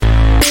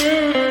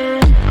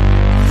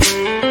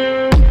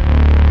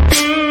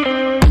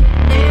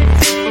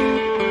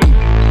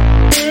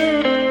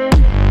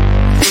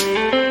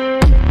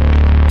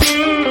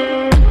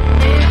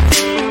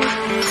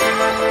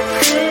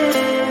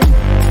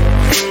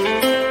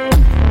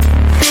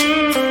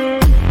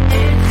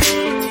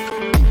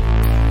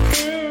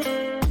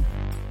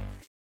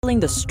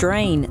the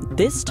strain.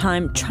 This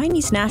time,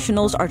 Chinese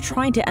nationals are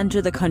trying to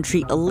enter the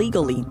country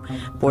illegally.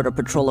 Border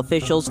Patrol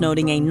officials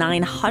noting a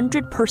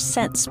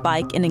 900%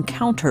 spike in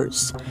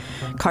encounters.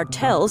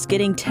 Cartels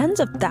getting tens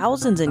of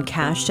thousands in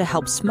cash to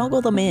help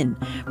smuggle them in,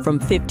 from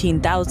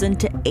 15,000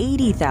 to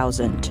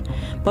 80,000.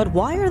 But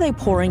why are they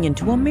pouring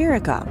into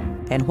America?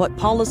 And what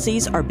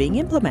policies are being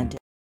implemented?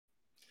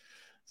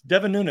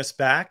 Devin Nunes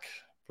back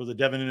for the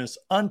Devin Nunes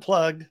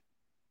Unplugged,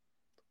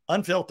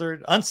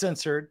 Unfiltered,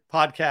 Uncensored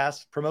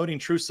podcast promoting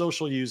Truth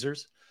Social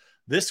users.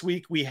 This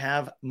week we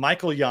have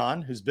Michael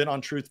Yon, who's been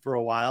on Truth for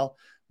a while.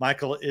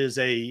 Michael is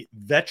a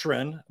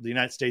veteran of the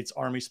United States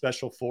Army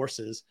Special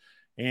Forces,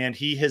 and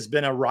he has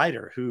been a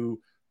writer who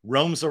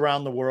roams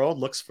around the world,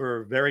 looks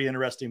for very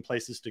interesting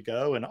places to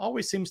go, and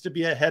always seems to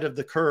be ahead of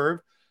the curve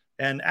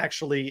and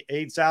actually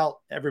aids out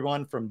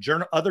everyone from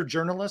other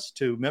journalists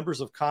to members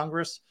of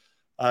Congress,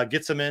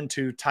 gets them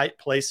into tight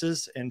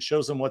places and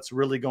shows them what's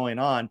really going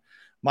on.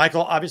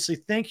 Michael, obviously,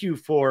 thank you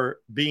for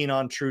being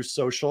on Truth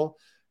Social,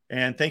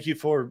 and thank you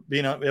for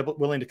being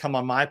willing to come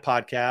on my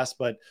podcast.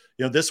 But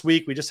this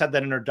week we just had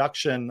that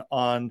introduction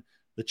on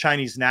the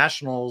Chinese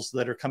nationals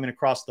that are coming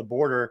across the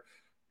border,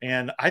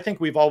 and I think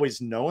we've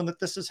always known that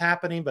this is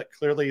happening, but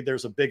clearly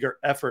there's a bigger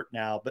effort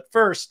now. But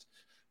first,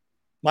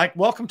 Mike,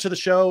 welcome to the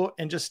show,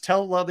 and just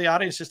tell the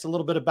audience just a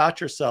little bit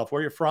about yourself,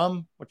 where you're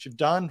from, what you've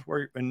done,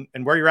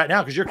 and where you're at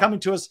now, because you're coming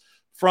to us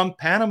from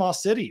Panama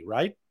City,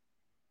 right?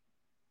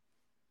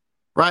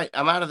 Right.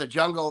 I'm out of the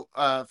jungle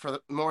for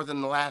more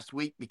than the last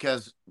week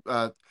because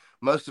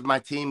most of my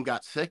team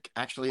got sick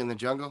actually in the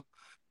jungle.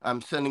 I'm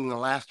sending the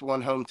last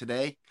one home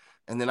today,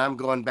 and then I'm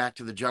going back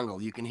to the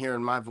jungle. You can hear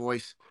in my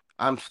voice,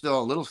 I'm still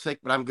a little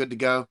sick, but I'm good to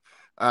go.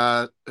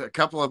 A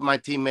couple of my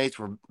teammates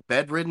were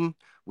bedridden.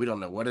 We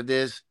don't know what it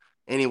is.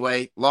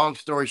 Anyway, long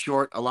story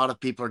short, a lot of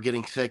people are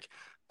getting sick.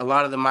 A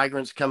lot of the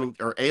migrants coming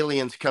or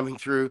aliens coming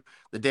through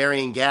the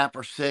Darien Gap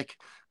are sick.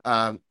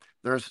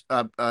 There's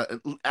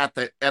at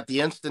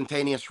the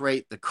instantaneous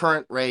rate, the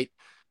current rate,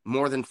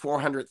 more than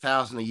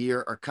 400,000 a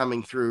year are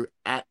coming through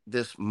at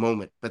this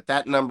moment. But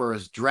that number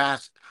is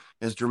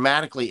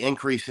dramatically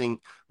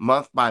increasing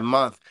month by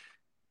month,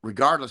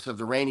 regardless of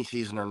the rainy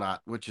season or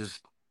not, which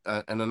is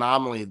an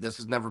anomaly. This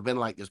has never been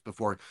like this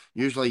before.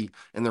 Usually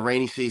in the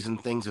rainy season,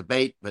 things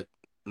abate, but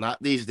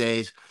not these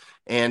days.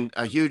 And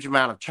a huge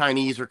amount of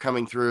Chinese are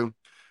coming through.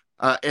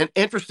 And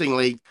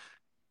interestingly,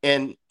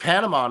 in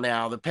Panama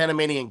now, the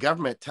Panamanian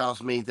government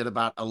tells me that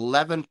about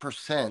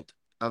 11%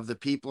 of the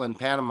people in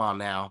Panama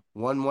now,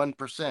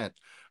 1%,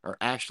 are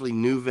actually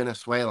new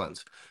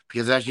Venezuelans.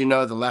 Because as you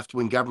know, the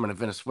left-wing government of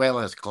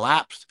Venezuela has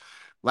collapsed.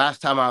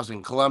 Last time I was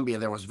in Colombia,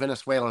 there was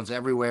Venezuelans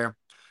everywhere.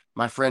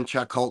 My friend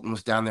Chuck Holton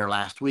was down there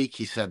last week.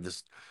 He said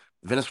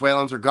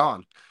Venezuelans are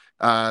gone.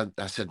 I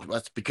said, well,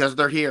 that's because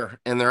they're here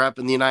and they're up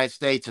in the United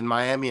States and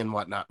Miami and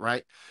whatnot,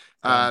 right?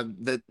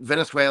 That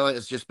Venezuela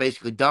is just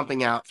basically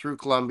dumping out through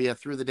Colombia,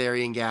 through the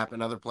Darien Gap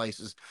and other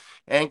places.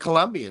 And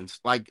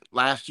Colombians, like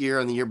last year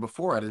and the year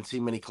before, I didn't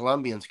see many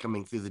Colombians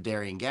coming through the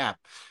Darien Gap.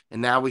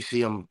 And now we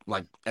see them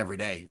like every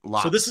day.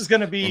 Lots. So this is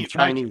going to be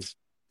Chinese.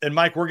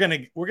 Mike, we're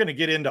gonna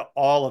get into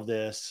all of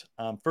this.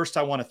 First,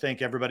 I want to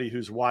thank everybody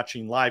who's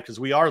watching live, because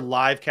we are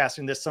live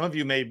casting this. Some of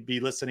you may be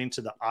listening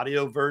to the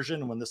audio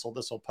version when this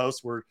will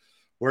post.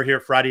 We're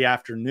here Friday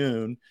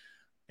afternoon,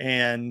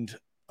 and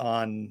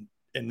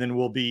then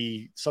we'll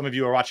be, some of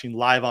you are watching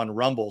live on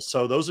Rumble.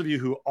 So those of you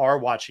who are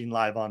watching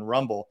live on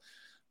Rumble,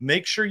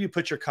 make sure you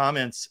put your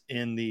comments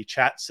in the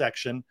chat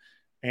section,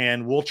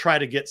 and we'll try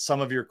to get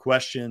some of your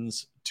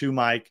questions to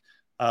Mike,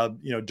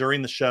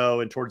 during the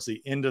show and towards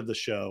the end of the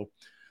show.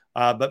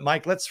 But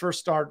Mike, let's first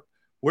start.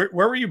 Where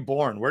were you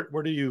born?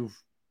 Where do you,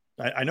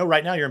 I know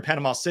right now you're in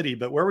Panama City,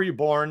 but where were you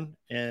born?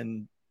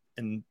 And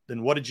then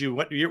when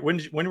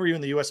were you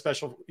in the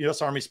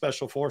U.S. Army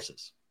Special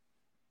Forces?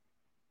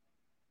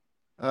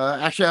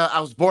 Actually, I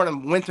was born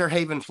in Winter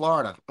Haven,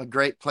 Florida, a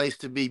great place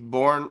to be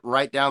born,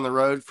 right down the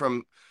road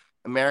from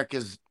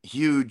America's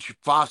huge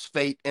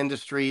phosphate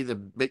industry,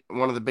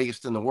 one of the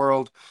biggest in the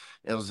world.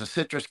 It was the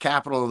citrus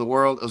capital of the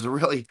world. It was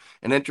really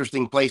an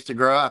interesting place to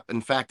grow up.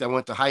 In fact, I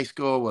went to high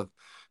school with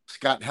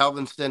Scott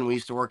Helvenston. We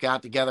used to work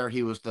out together.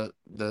 He was the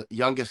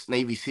youngest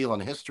Navy SEAL in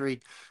history.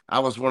 I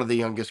was one of the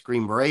youngest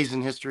Green Berets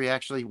in history,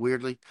 actually,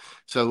 weirdly.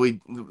 So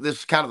this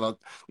is kind of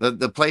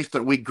the place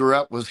that we grew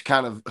up was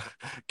kind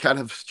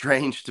of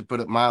strange, to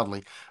put it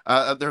mildly.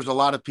 There's a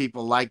lot of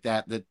people like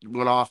that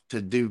went off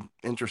to do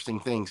interesting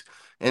things.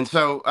 And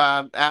so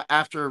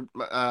after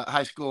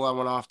high school, I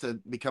went off to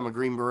become a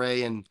Green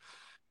Beret and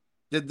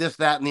did this,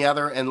 that, and the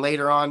other. And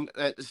later on,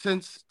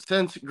 since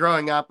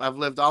growing up, I've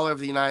lived all over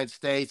the United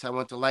States. I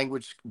went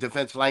to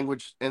Defense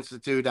Language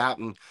Institute out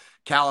in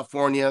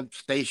California,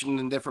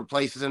 stationed in different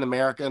places in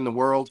America and the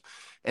world.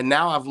 And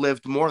now I've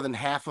lived more than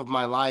half of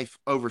my life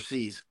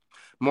overseas.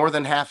 More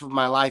than half of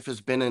my life has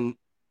been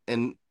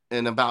in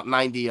about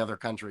 90 other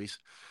countries.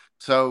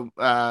 So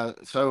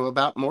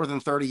about more than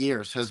 30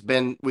 years has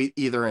been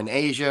either in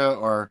Asia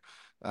or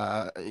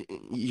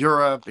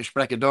Europe, ich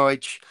spreche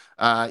Deutsch.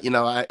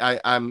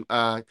 I'm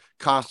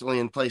constantly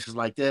in places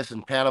like this,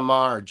 in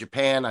Panama or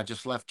Japan. I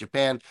just left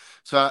Japan.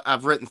 So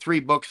I've written 3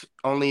 books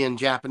only in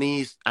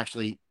Japanese.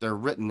 Actually, I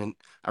wrote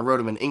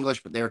them in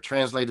English, but they were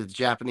translated to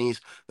Japanese.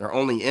 They're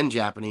only in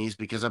Japanese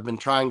because I've been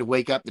trying to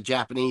wake up the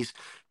Japanese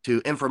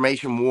to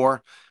information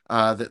war,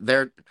 that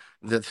they're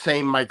the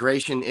same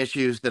migration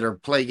issues that are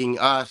plaguing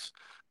us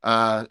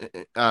are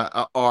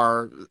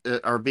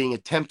being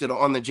attempted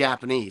on the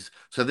Japanese.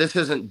 So this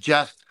isn't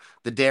just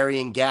the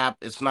Darien Gap.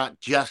 It's not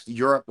just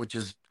Europe, which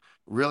has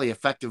really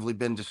effectively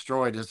been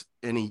destroyed as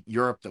any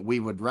Europe that we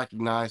would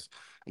recognize.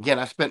 Again,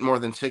 I spent more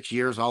than 6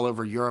 years all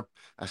over Europe.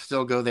 I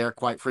still go there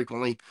quite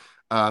frequently.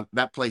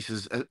 That place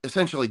is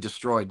essentially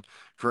destroyed.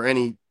 For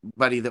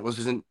anybody that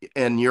was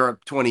in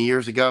Europe 20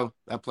 years ago,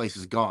 that place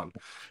is gone.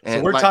 And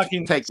so we're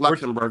talking. Take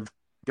Luxembourg.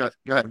 Go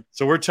ahead.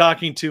 So we're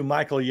talking to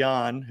Michael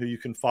Yon, who you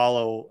can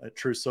follow at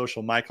True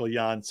Social, Michael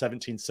Yon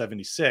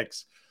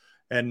 1776.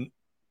 And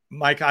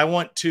Mike, I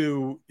want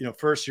to,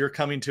 first, you're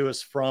coming to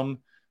us from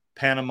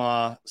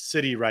Panama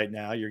City right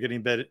now. You're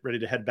getting ready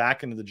to head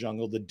back into the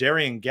jungle. The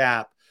Darien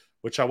Gap,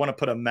 which I want to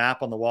put a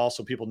map on the wall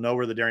so people know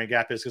where the Darien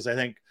Gap is, because I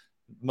think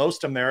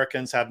most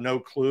Americans have no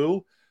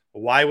clue.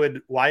 Why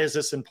is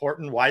this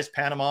important? Why is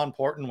Panama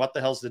important? What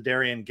the hell's the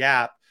Darien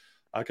Gap?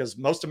 Because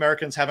most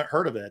Americans haven't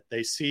heard of it.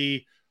 They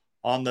see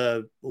on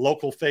the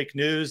local fake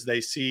news,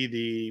 they see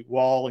the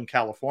wall in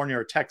California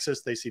or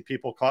Texas. They see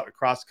people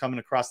coming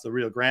across the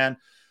Rio Grande.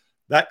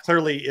 That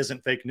clearly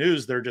isn't fake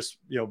news. They're just,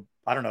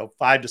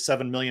 5 to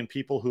 7 million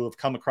people who have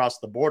come across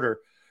the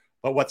border.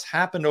 But what's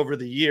happened over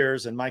the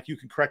years, and Mike, you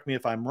can correct me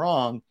if I'm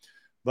wrong,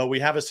 but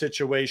we have a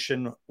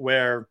situation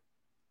where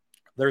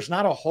there's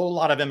not a whole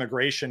lot of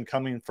immigration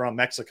coming from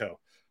Mexico.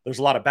 There's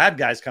a lot of bad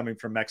guys coming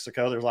from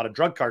Mexico. There's a lot of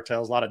drug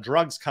cartels, a lot of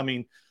drugs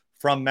coming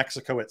from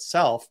Mexico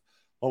itself.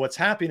 Well, what's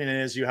happening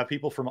is you have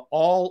people from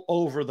all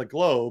over the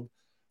globe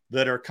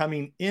that are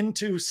coming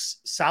into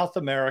South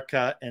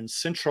America and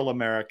Central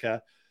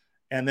America,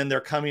 and then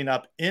they're coming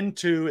up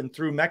into and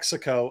through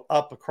Mexico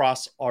up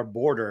across our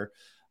border.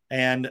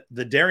 And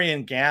the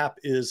Darien Gap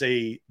is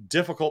a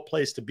difficult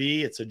place to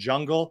be. It's a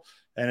jungle,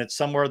 and it's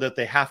somewhere that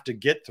they have to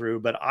get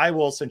through. But I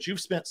will, since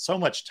you've spent so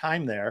much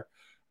time there,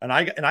 and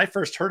I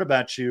first heard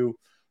about you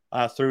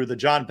through the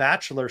John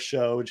Batchelor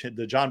show,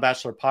 the John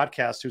Batchelor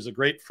podcast, who's a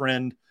great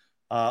friend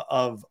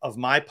of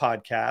my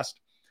podcast.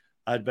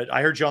 But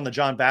I heard you on the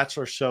John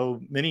Batchelor show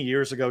many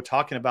years ago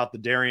talking about the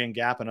Darien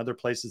Gap and other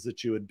places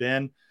that you had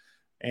been.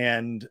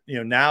 And,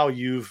 now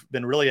you've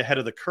been really ahead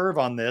of the curve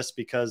on this,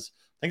 because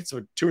I think it's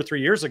 2 or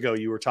 3 years ago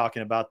you were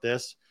talking about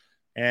this.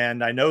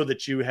 And I know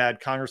that you had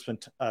Congressman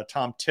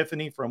Tom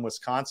Tiffany from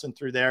Wisconsin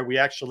through there. We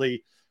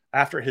actually,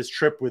 after his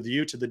trip with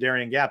you to the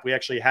Darien Gap, we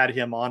actually had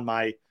him on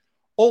my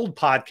old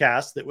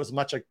podcast that was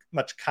much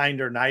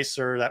kinder,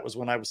 nicer. That was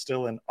when I was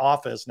still in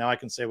office. Now I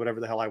can say whatever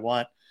the hell I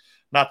want.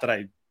 Not that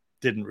I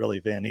didn't really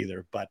then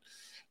either, but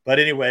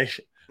anyway,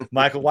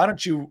 Michael, why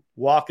don't you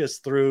walk us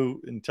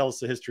through and tell us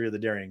the history of the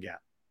Darien Gap?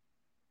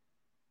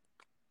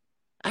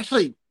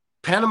 Actually,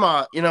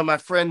 Panama, my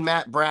friend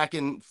Matt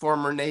Bracken,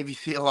 former Navy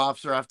SEAL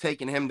officer, I've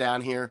taken him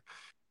down here.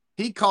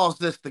 He calls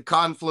this the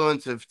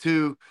confluence of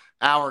 2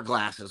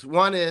 hourglasses.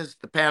 One is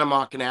the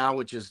Panama Canal,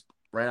 which is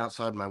right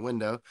outside my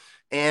window.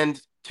 And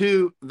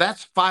 2,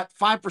 that's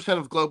 5%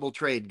 of global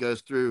trade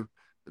goes through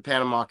the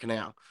Panama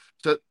Canal.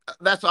 So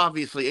that's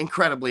obviously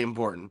incredibly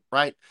important,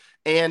 right?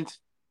 And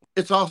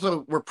it's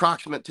also, we're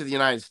proximate to the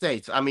United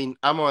States. I mean,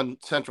 I'm on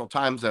Central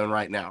Time Zone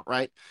right now,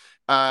 right?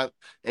 And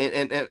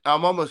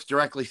I'm almost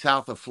directly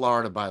south of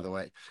Florida, by the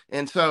way.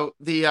 And so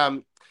this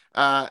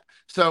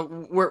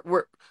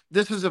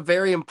is a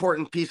very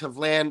important piece of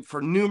land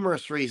for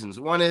numerous reasons.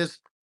 One is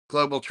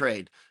global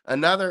trade.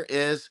 Another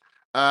is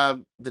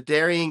the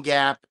Darien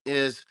Gap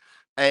is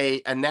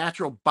a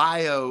natural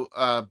bio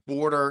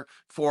border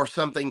for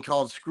something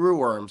called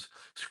screwworms.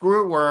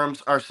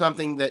 Screwworms are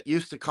something that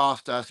used to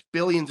cost us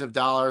billions of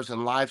dollars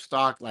in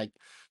livestock, like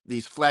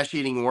these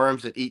flesh-eating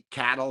worms that eat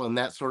cattle and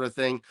that sort of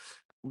thing.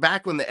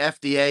 Back when the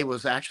FDA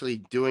was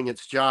actually doing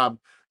its job,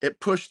 it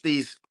pushed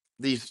these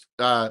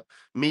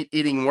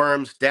meat-eating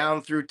worms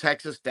down through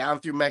Texas, down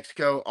through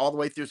Mexico, all the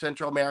way through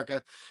Central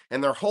America,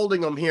 and they're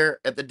holding them here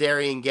at the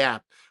Darien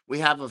Gap. We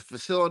have a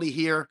facility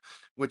here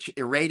which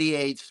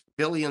irradiates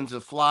billions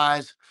of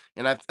flies,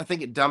 and I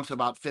think it dumps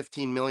about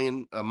 15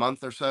 million a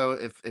month or so,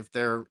 if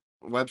their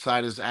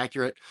website is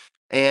accurate.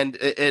 And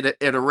it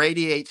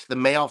irradiates the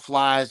male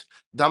flies,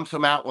 dumps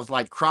them out with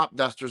like crop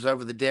dusters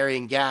over the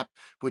Darien Gap,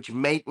 which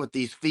mate with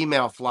these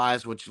female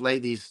flies, which lay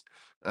these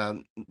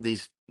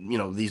beasts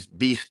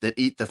that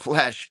eat the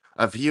flesh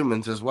of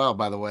humans as well,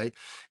 by the way.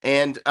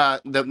 And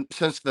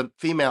since the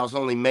females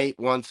only mate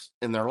once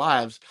in their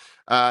lives,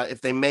 if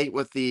they mate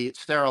with the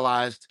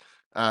sterilized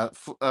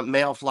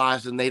male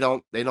flies, and they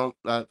don't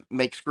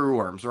make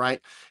screwworms. Right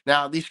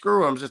now, these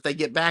screwworms, if they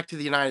get back to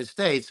the United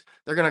States,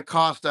 they're going to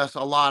cost us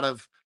a lot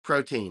of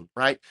protein.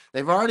 Right,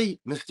 they've already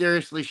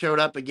mysteriously showed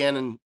up again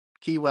in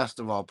Key West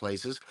of all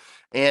places.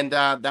 And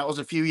that was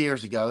a few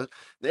years ago.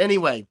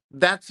 Anyway,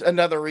 that's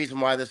another reason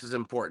why this is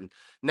important.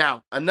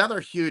 Now, another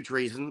huge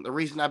reason, the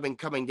reason I've been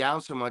coming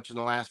down so much in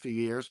the last few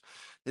years,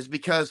 is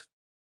because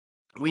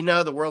we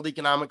know the World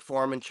Economic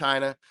Forum and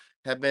China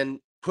have been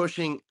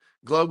pushing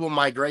global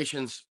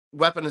migrations,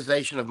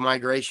 weaponization of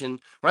migration.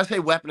 When I say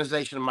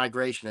weaponization of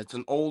migration, it's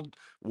an old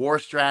war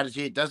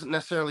strategy. It doesn't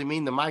necessarily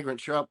mean the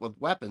migrants show up with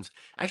weapons.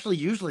 Actually,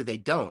 usually they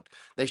don't.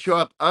 They show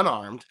up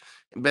unarmed,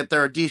 but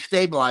they're a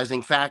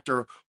destabilizing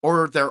factor,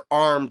 or they're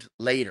armed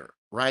later,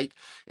 right?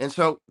 And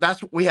so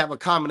that's we have a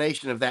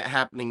combination of that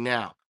happening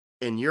now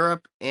in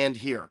Europe and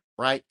here,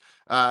 right?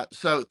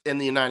 So in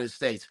the United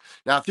States.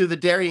 Now, through the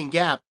Darien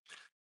Gap,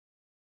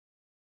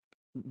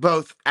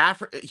 both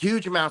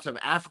huge amounts of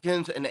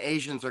Africans and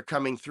Asians are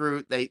coming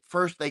through. They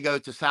go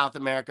to South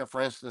America.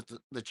 For instance,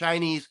 the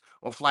Chinese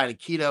will fly to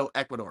Quito,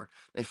 Ecuador.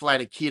 They fly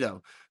to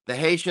Quito. The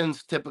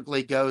Haitians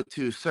typically go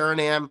to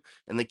Suriname,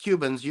 and the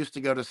Cubans used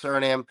to go to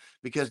Suriname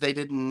because they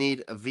didn't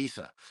need a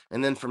visa.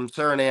 And then from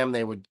Suriname,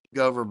 they would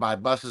go over by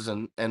buses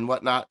and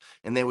whatnot,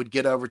 and they would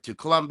get over to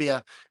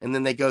Colombia, and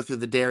then they go through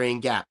the Darien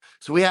Gap.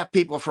 So we have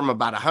people from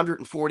about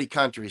 140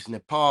 countries: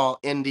 Nepal,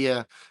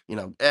 India,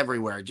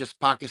 everywhere,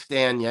 just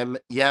Pakistan,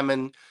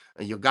 Yemen,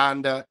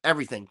 Uganda,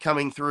 everything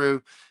coming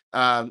through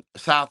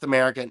South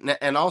America.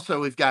 And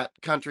also we've got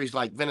countries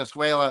like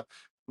Venezuela,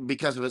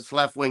 because of its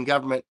left-wing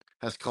government,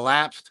 has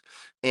collapsed.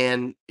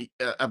 And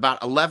about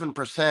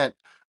 11%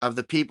 of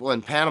the people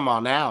in Panama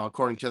now,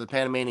 according to the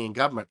Panamanian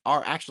government,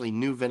 are actually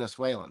new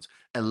Venezuelans.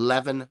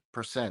 11%.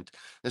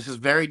 This is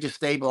very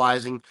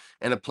destabilizing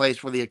in a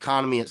place where the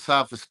economy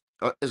itself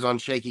is on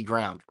shaky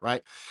ground,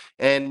 right?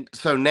 And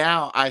so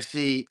now I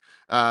see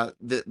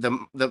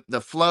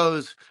the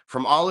flows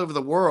from all over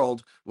the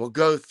world will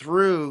go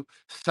through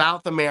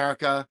South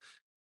America,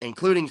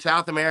 including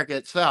South America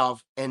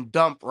itself, and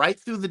dump right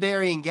through the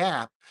Darien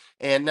Gap.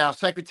 And now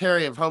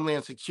Secretary of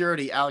Homeland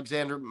Security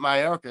Alexander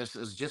Mayorkas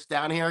is just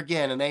down here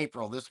again in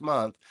April this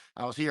month.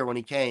 I was here when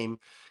he came,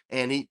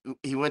 and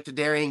he went to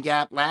Darien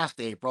Gap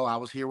last April. I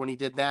was here when he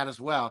did that as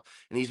well.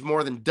 And he's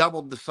more than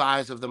doubled the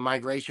size of the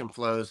migration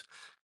flows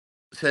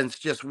since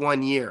just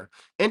 1 year.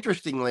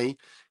 Interestingly,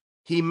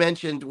 he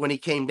mentioned when he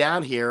came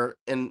down here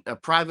in a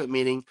private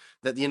meeting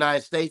that the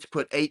United States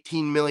put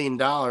 $18 million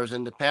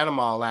into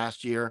Panama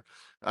last year,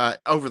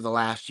 over the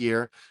last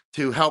year,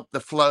 to help the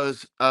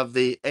flows of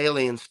the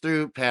aliens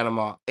through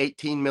Panama.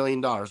 $18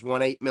 million,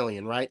 18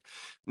 million, right?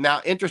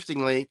 Now,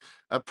 interestingly,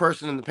 a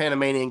person in the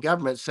Panamanian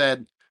government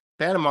said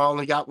Panama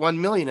only got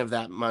 1 million of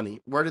that money.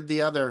 Where did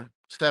the other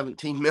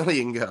 17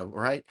 million go,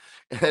 right?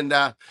 And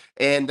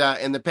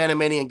the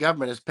Panamanian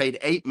government has paid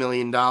 $8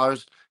 million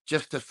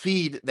just to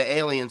feed the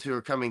aliens who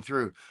are coming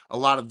through. A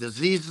lot of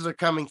diseases are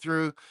coming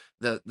through.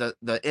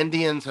 The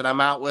Indians that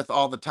I'm out with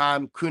all the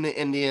time, Kuna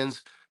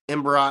Indians,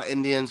 Imbara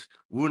Indians,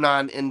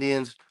 Wunan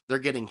Indians, they're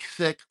getting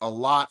sick a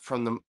lot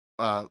from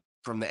the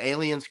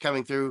aliens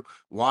coming through,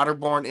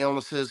 waterborne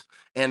illnesses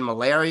and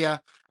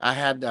malaria. I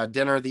had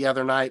dinner the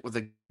other night with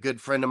a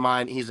good friend of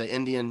mine. He's an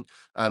Indian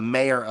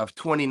mayor of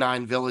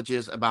 29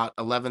 villages, about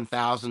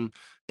 11,000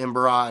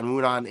 Imbara and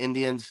Wunan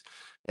Indians.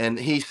 And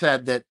he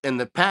said that in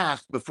the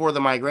past, before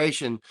the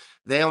migration,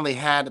 they only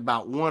had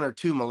about 1 or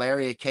 2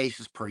 malaria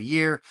cases per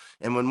year.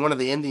 And when one of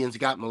the Indians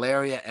got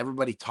malaria,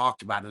 everybody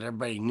talked about it.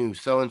 Everybody knew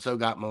so-and-so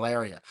got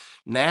malaria.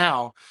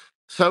 Now,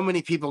 so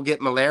many people get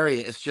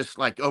malaria, it's just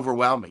like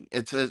overwhelming.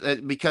 It's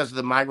because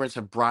the migrants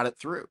have brought it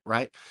through,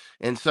 right?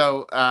 And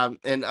so,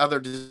 and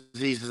other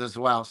diseases as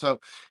well. So,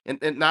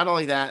 and not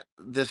only that,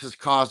 this has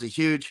caused a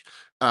huge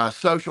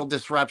social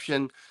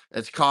disruption.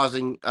 It's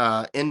causing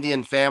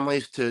Indian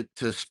families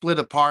to split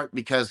apart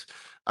because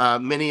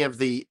many of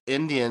the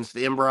Indians,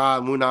 the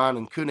Imbara, Munan,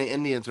 and Kuna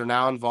Indians, are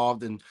now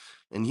involved in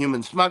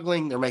human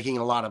smuggling. They're making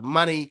a lot of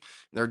money.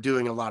 They're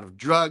doing a lot of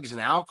drugs and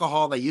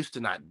alcohol they used to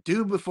not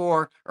do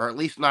before, or at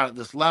least not at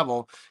this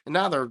level. And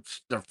now their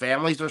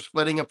families are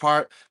splitting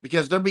apart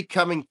because they're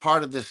becoming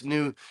part of this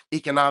new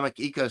economic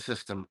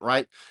ecosystem,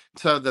 right?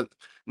 So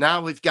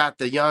now we've got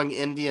the young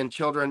Indian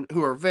children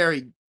who are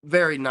very,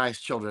 very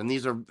nice children.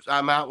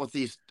 I'm out with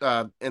these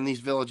in these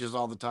villages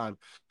all the time.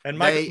 And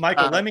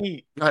Michael, let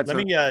me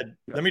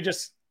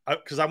just,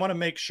 because I want to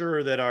make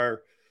sure that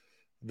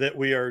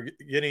we are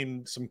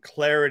getting some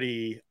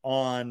clarity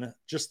on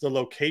just the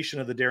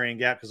location of the Darien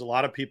Gap, because a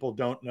lot of people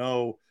don't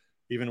know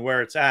even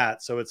where it's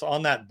at. So it's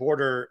on that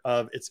border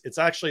of it's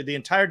actually the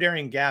entire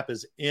Darien Gap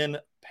is in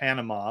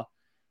Panama,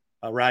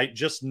 right?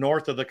 Just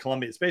north of the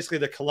Colombia. It's basically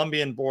the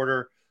Colombian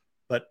border,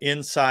 but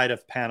inside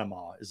of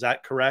Panama. Is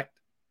that correct?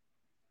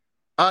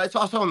 It's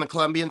also on the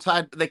Colombian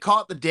side. They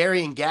call it the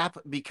Darien Gap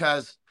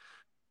because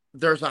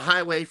there's a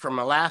highway from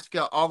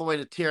Alaska all the way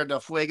to Tierra del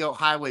Fuego,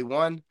 Highway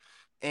 1.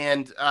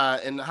 And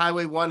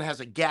Highway 1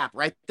 has a gap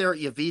right there at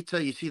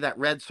Yavita. You see that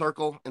red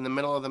circle in the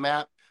middle of the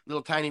map?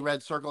 Little tiny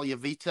red circle,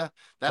 Yavita.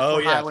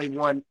 Highway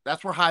 1.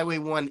 That's where Highway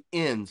 1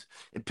 ends.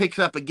 It picks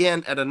up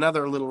again at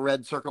another little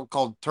red circle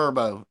called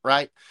Turbo,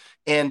 right?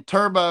 And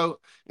Turbo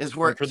is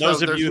where. For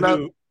those of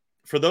you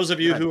for those of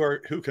you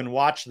who can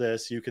watch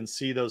this, you can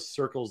see those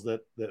circles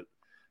that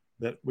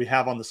we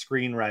have on the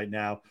screen right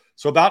now.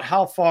 So about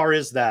how far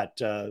is that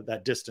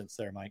distance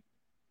there, Mike?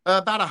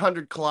 About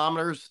 100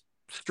 kilometers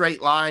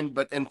straight line,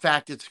 but in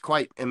fact, it's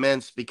quite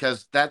immense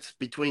because that's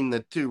between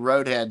the two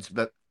roadheads.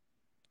 But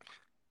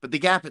the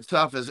gap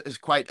itself is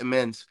quite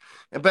immense.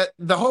 But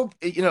the whole,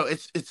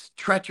 it's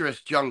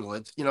treacherous jungle.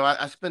 It's,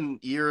 I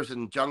spend years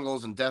in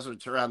jungles and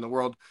deserts around the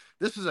world.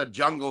 This is a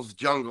jungle's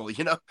jungle.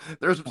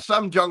 There's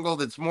some jungle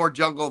that's more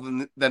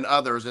jungle than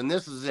others, and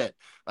this is it.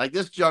 Like,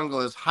 this jungle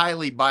is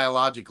highly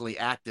biologically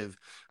active.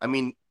 I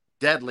mean,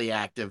 deadly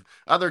active.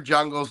 Other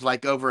jungles,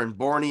 like over in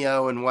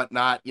Borneo and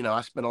whatnot,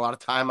 I spent a lot of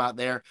time out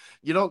there.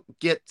 You don't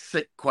get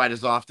sick quite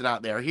as often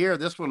out there. Here,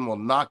 this one will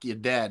knock you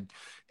dead.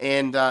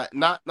 And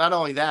not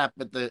only that,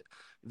 but the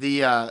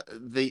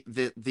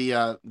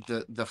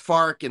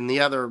FARC and the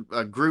other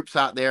groups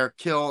out there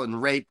kill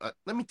and rape.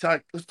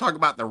 Let's talk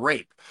about the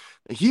rape.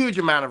 A huge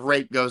amount of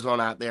rape goes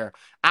on out there.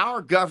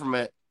 Our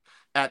government,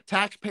 at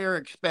taxpayer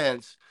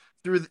expense,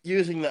 through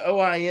using the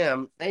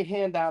OIM, they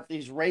hand out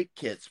these rape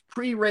kits,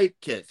 pre-rape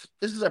kits.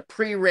 This is a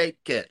pre-rape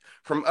kit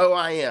from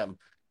OIM,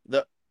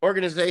 the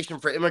Organization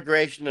for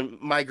Immigration and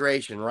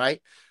Migration,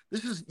 right?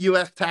 This is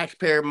U.S.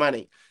 taxpayer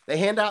money. They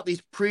hand out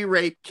these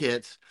pre-rape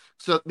kits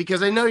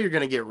because they know you're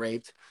going to get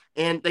raped,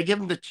 and they give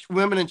them to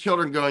women and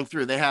children going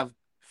through. They have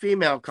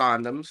female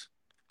condoms.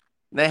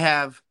 They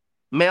have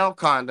male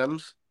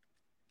condoms.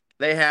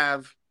 They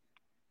have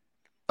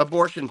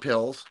abortion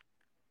pills.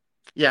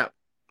 Yeah.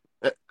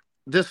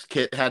 This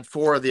kit had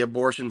 4 of the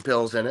abortion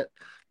pills in it.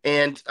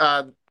 And,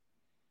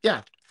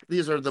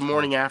 these are the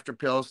morning after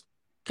pills.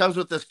 Comes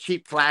with this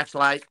cheap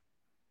flashlight.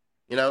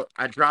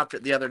 I dropped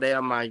it the other day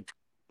on my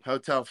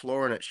hotel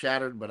floor and it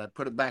shattered, but I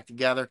put it back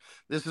together.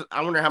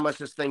 I wonder how much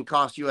this thing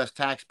costs U.S.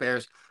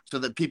 taxpayers so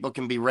that people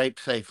can be raped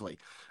safely.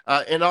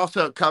 And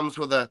also it comes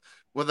with a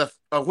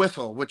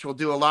whistle, which will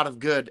do a lot of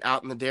good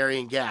out in the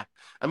Darien Gap.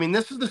 I mean,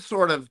 this is the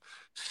sort of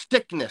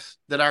stickness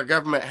that our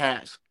government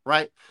has,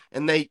 right?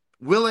 And they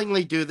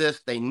willingly do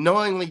this. They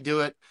knowingly do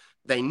it.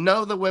 They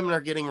know the women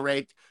are getting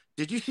raped.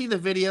 Did you see the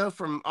video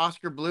from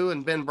Oscar Blue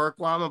and Ben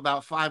Berkwam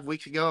about 5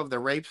 weeks ago of the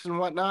rapes and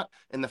whatnot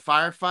in the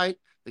firefight?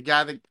 The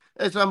guy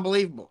it's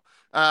unbelievable.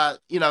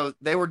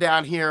 They were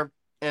down here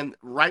and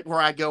right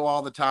where I go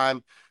all the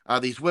time.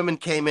 These women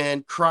came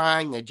in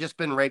crying. They'd just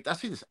been raped. I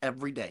see this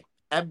every day.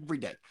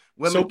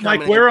 Women so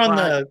Mike, where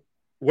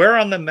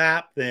on the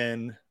map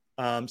then?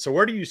 So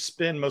where do you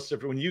spend most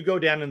of it when you go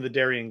down in the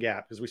Darien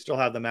Gap? Because we still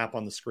have the map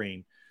on the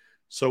screen.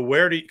 So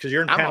because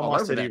you're in Panama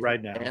City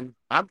right now. And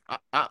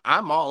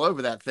I'm all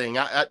over that thing.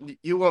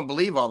 You won't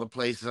believe all the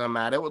places I'm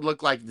at. It would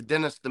look like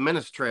the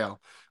Menace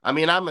Trail. I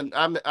mean, I'm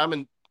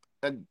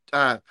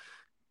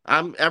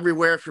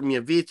everywhere from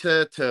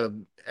Yavita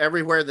to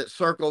everywhere that's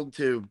circled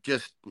to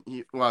just,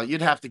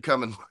 you'd have to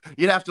come and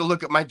you'd have to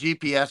look at my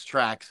GPS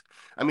tracks.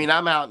 I mean,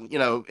 I'm out,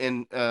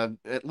 in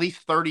at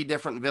least 30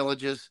 different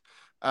villages,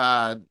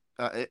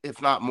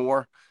 if not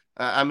more.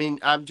 I'm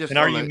just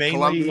on the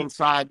Colombian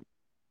side.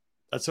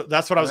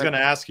 That's what I was going to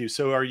ask you.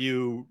 So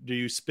do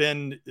you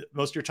spend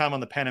most of your time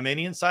on the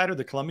Panamanian side or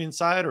the Colombian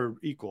side or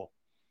equal?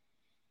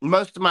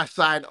 Most of my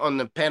side on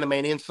the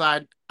Panamanian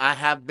side. I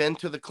have been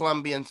to the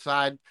Colombian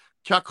side.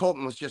 Chuck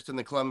Holton was just in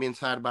the Colombian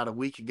side about a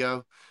week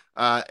ago.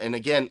 And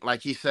again,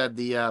 like he said,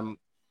 the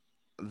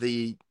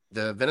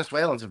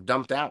Venezuelans have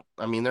dumped out.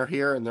 I mean, they're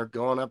here and they're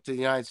going up to the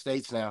United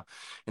States now.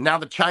 And now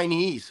the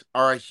Chinese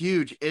are a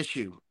huge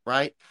issue,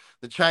 right?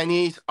 The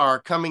Chinese are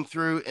coming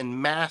through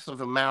in massive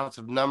amounts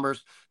of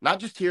numbers, not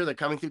just here, they're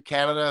coming through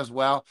Canada as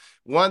well.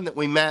 One that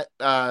we met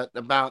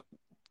about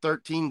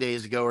 13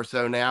 days ago or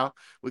so now,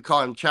 we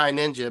call him Chai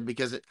Ninja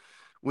because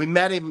we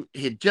met him.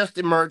 He had just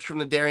emerged from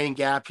the Darien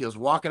Gap. He was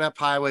walking up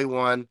Highway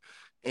 1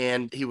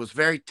 and he was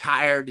very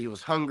tired. He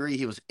was hungry.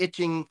 He was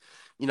itching.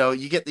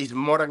 You get these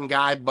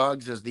morangai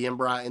bugs, as the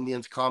Embra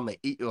Indians call them. They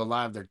eat you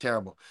alive. They're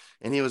terrible.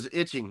 And he was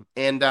itching.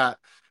 And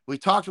we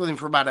talked with him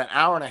for about an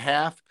hour and a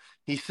half.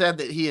 He said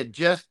that he had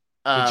just.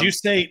 Did you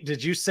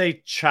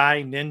say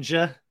Chai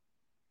Ninja?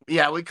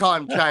 Yeah, we call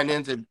him Chai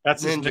Ninja.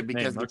 That's his Ninja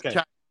nickname. because Okay.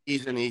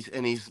 Chinese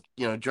and he's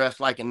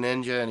dressed like a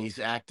ninja and he's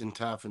acting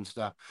tough and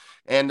stuff.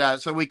 And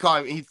so we call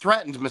him. He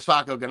threatened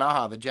Misako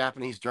Ganaha, the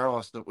Japanese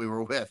journalist that we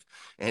were with,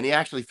 and he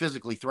actually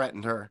physically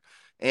threatened her.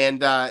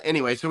 And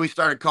anyway, so we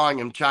started calling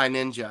him Chai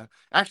Ninja.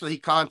 Actually, he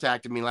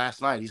contacted me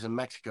last night. He's in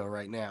Mexico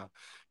right now.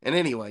 And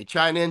anyway,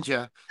 Chai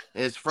Ninja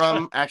is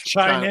from actually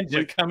Chai China.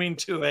 Ninja coming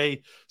to a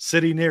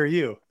city near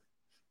you.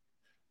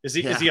 Is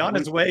he on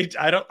his way?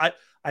 I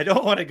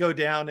don't want to go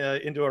down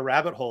into a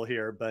rabbit hole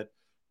here, but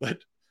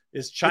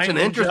is Chai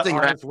Ninja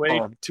on his way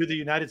to the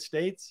United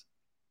States?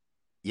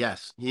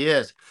 Yes, he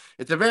is.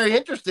 It's a very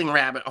interesting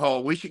rabbit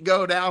hole. We should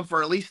go down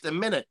for at least a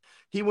minute.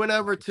 He went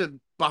over to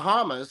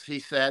Bahamas. He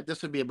said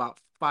this would be about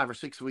 5 or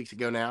 6 weeks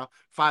ago now.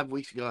 5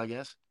 weeks ago, I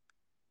guess.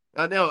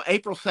 No,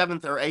 April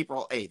 7th or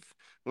April 8th.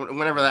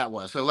 Whenever that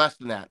was. So less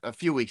than that, a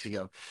few weeks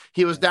ago.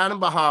 He was down in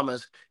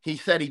Bahamas. He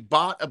said he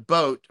bought a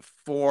boat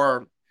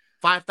for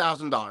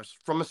 $5,000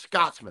 from a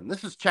Scotsman.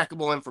 This is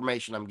checkable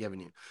information I'm giving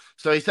you.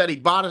 So he said he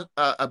bought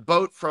a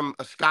boat from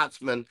a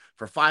Scotsman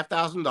for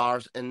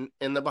 $5,000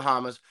 in the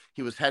Bahamas.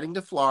 He was heading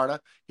to Florida.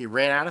 He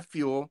ran out of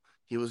fuel.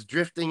 He was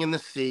drifting in the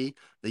sea.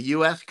 The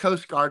U.S.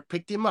 Coast Guard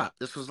picked him up.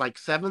 This was like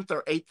 7th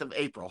or 8th of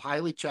April,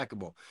 highly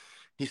checkable.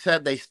 He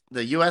said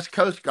the U.S.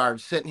 Coast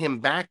Guard sent him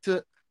back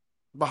to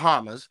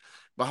Bahamas.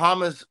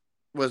 Bahamas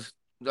was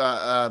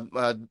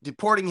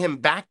deporting him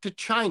back to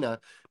China,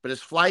 but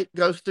his flight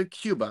goes through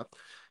Cuba.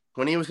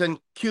 When he was in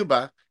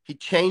Cuba, he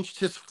changed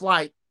his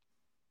flight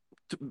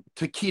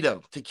to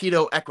Quito,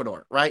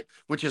 Ecuador, right?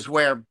 Which is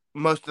where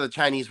most of the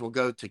Chinese will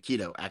go, to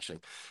Quito, actually.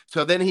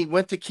 So then he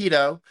went to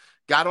Quito,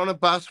 got on a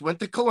bus, went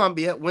to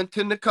Colombia, went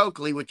to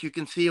Nicocli, which you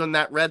can see on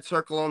that red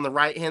circle on the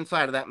right-hand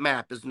side of that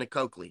map is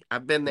Nicocli.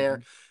 I've been there.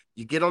 Mm-hmm.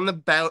 You get on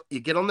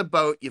the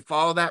boat, you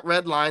follow that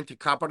red line to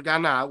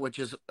Capurganá, which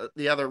is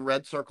the other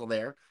red circle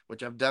there,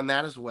 which I've done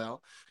that as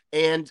well.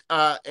 And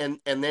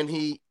then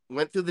he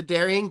went through the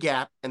Darien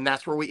Gap, and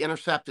that's where we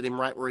intercepted him,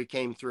 right where he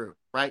came through,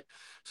 right?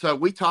 So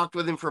we talked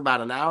with him for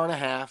about an hour and a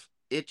half,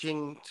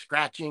 itching,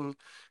 scratching,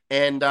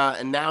 and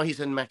now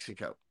he's in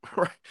Mexico.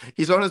 Right?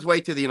 He's on his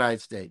way to the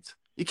United States.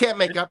 You can't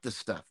make up this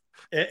stuff.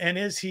 And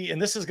is he, and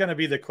this is going to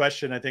be the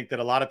question, I think, that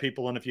a lot of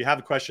people, and if you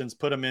have questions,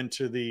 put them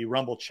into the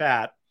Rumble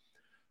chat.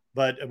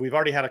 But we've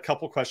already had a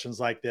couple questions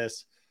like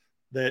this,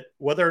 that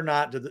whether or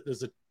not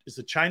is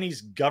the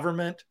Chinese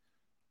government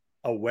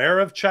aware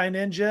of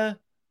Chi-Ninja?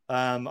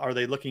 Are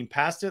they looking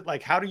past it?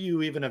 Like, how do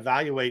you even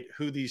evaluate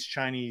who these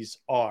Chinese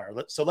are?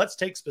 So let's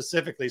take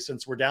specifically,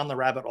 since we're down the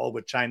rabbit hole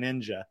with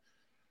Chi-Ninja.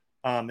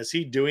 Is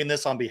he doing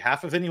this on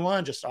behalf of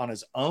anyone, just on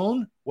his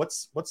own?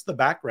 What's the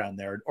background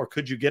there? Or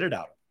could you get it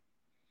out of him?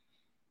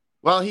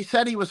 Well, he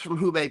said he was from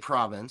Hubei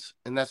province,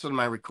 and that's in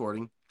my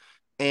recording.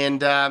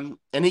 And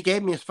he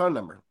gave me his phone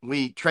number.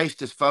 We traced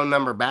his phone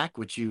number back,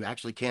 which you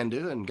actually can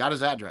do, and got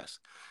his address.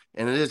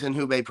 And it is in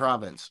Hubei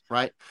province,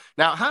 right?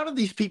 Now, how do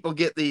these people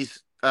get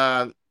these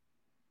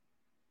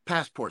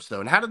passports,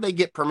 though? And how did they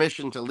get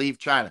permission to leave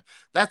China?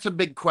 That's a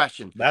big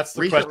question. That's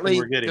the question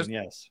we're getting,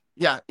 yes.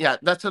 Yeah,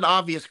 that's an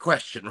obvious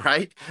question,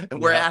 right?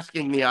 And we're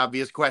asking the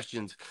obvious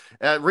questions.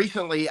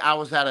 Recently, I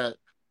was at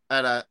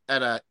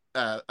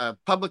a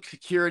public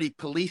security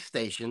police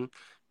station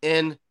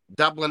in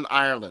Dublin,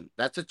 Ireland.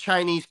 That's a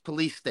Chinese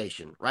police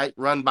station, right?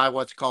 Run by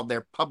what's called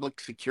their public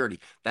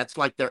security. That's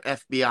like their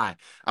FBI.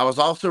 I was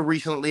also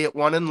recently at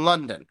one in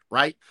London,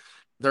 right?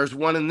 There's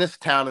one in this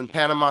town in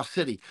Panama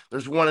City.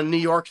 There's one in New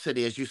York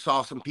City. As you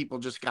saw, some people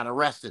just got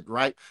arrested,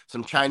 right?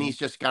 Some Chinese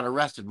just got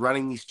arrested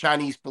running these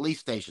Chinese police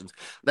stations.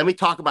 Let me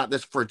talk about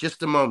this for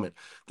just a moment.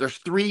 There's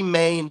three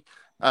main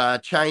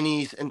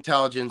Chinese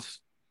intelligence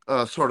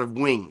sort of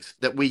wings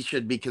that we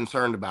should be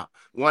concerned about.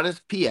 One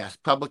is PS,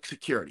 public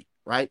security,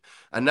 right?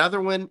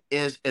 Another one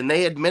is, and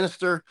they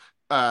administer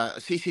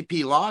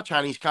CCP law,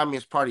 Chinese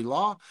Communist Party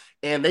law,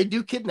 and they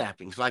do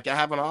kidnappings. Like, I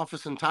have an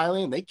office in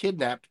Thailand. They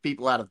kidnapped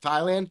people out of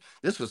Thailand.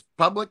 This was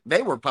public.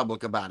 They were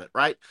public about it,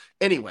 right?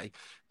 Anyway,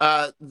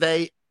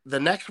 the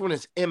next one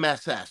is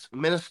MSS,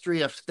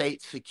 Ministry of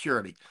State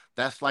Security.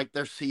 That's like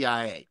their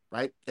CIA,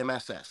 right?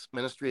 MSS,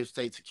 Ministry of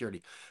State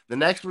Security. The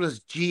next one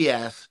is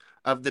GS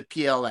of the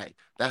PLA.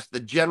 That's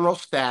the General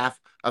Staff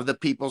of the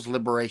People's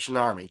Liberation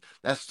Army.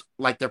 That's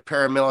like their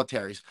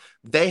paramilitaries.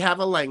 They have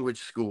a language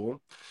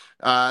school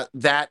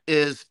that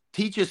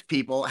teaches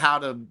people how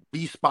to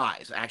be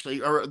spies,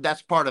 actually, or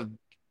that's part of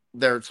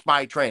their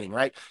spy training,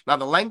 right? Now,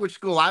 the language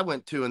school I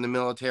went to in the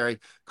military,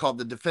 called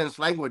the Defense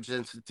Language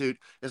Institute,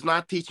 is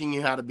not teaching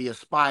you how to be a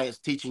spy. It's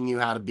teaching you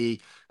how to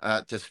be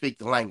to speak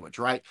the language,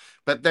 right?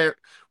 But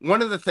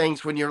one of the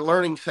things when you're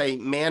learning, say,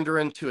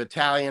 Mandarin to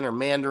Italian or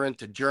Mandarin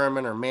to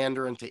German or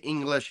Mandarin to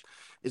English,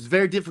 it's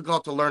very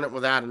difficult to learn it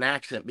without an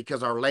accent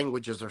because our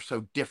languages are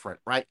so different,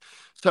 right?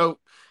 So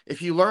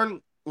if you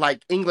learn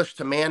like English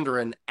to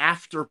Mandarin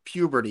after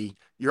puberty,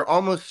 you're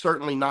almost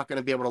certainly not going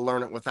to be able to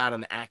learn it without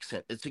an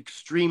accent. It's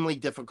extremely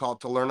difficult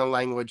to learn a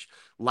language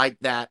like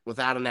that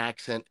without an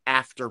accent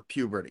after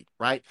puberty,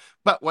 right?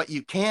 But what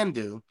you can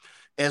do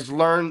is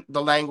learn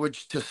the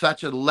language to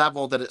such a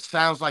level that it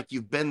sounds like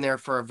you've been there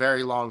for a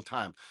very long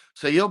time.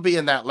 So you'll be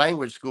in that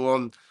language school,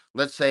 and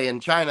let's say in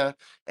China,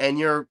 and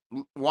you're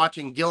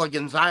watching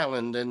Gilligan's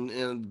Island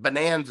and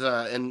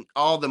Bonanza and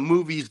all the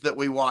movies that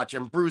we watch,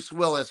 and Bruce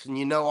Willis, and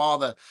you know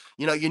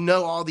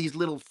all these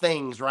little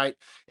things, right?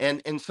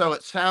 And so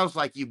it sounds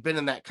like you've been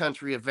in that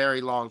country a very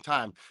long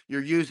time.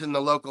 You're using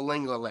the local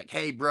lingo, like,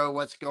 "Hey, bro,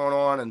 what's going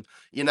on?" And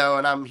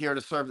and I'm here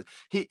to serve.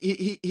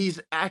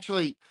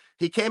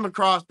 He came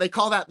across. They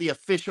call that the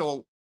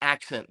official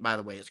accent, by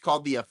the way. It's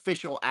called the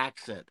official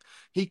accent.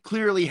 He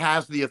clearly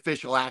has the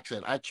official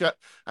accent.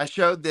 I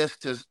showed this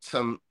to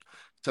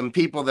some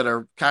people that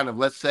are kind of,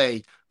 let's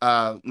say,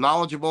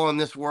 knowledgeable in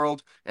this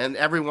world, and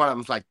every one of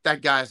them's like,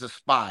 "That guy's a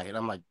spy." And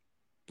I'm like,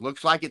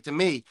 "Looks like it to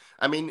me."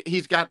 I mean,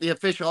 he's got the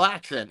official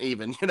accent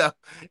even,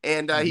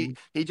 and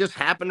he just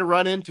happened to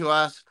run into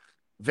us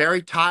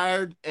very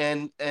tired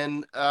and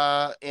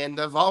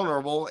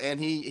vulnerable, and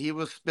he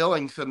was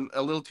spilling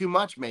a little too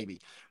much,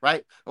 maybe,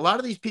 right? A lot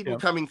of these people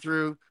coming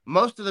through,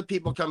 most of the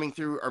people coming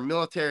through are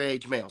military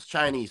age males,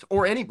 Chinese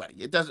or anybody.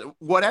 It doesn't,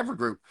 whatever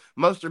group,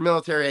 most are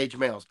military age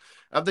males.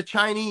 Of the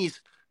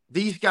Chinese,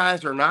 these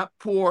guys are not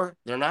poor,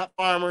 they're not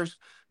farmers,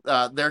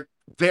 they're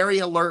very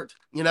alert.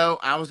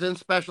 I was in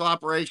special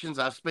operations.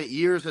 I've spent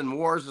years in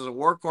wars as a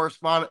war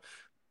correspondent.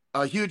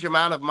 A huge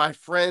amount of my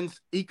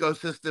friends'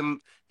 ecosystem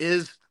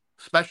is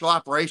special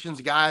operations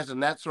guys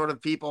and that sort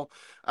of people.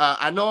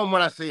 I know them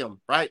when I see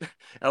them, right?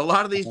 And a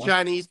lot of these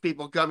Chinese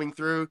people coming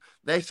through,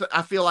 I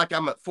feel like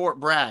I'm at Fort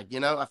Bragg,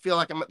 I feel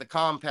like I'm at the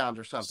compound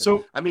or something.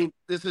 So, I mean,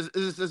 this is,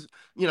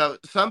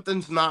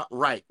 something's not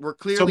right. We're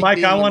clearly. So,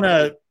 Mike, I want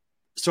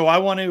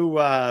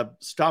to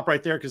stop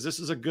right there, because this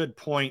is a good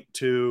point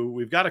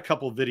we've got a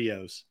couple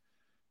videos,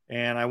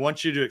 and I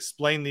want you to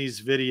explain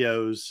these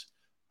videos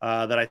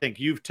that I think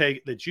you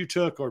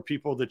took, or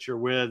people that you're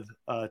with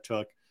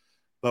took.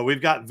 But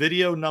we've got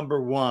video number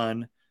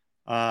 1,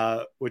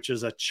 which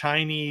is a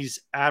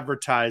Chinese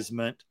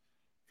advertisement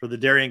for the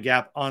Darien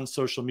Gap on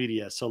social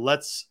media. So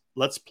let's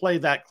play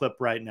that clip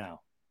right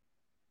now.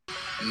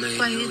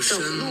 关于走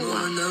路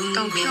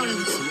到漂亮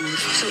国，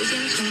首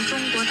先从中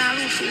国大陆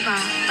出发，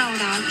到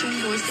达中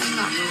国香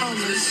港、澳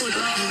门或者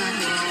台湾，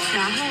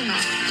然后呢，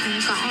从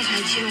港澳台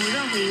其中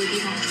任何一个地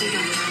方出发，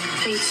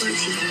飞土耳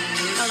其，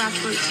到达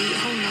土耳其以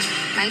后呢，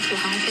买土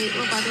航飞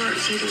厄瓜多尔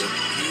基多，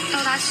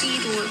到达西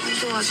多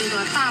坐这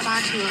个大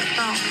巴车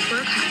到土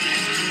尔坎，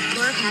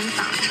土尔坎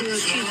打车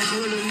去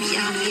哥伦比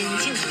亚边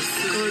境，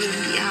哥伦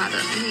比亚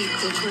的内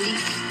科克利。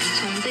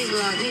从这个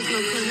内克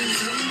克利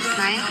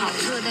买好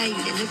热带雨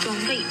林的装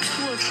备，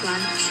坐船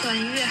穿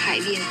越海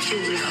边就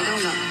来到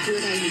了热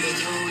带雨林。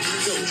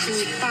走出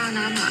巴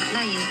拿马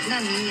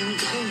难民营以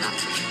后呢，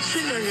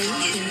顺着人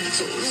群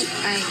走路，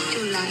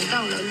就来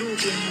到了路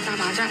边的大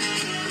巴站。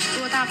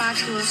坐大巴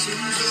车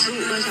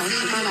15个小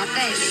时到达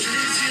戴维，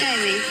戴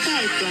维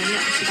再转2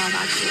次大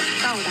巴车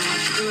到达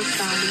哥斯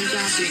达黎加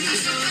边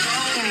境，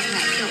再买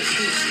票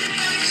去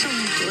圣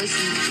荷西。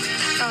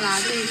到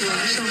达这个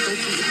圣荷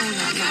西以后呢，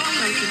买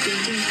票去边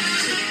境城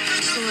市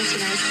斯沃齐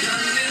莱斯。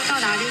到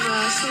达这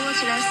个斯沃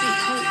齐莱斯以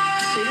后，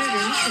随着人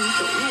群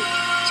走路，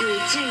就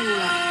进入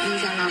了尼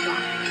加拉瓜。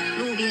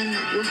路边呢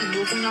有很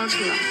多公交车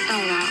到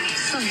达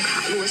圣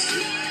卡洛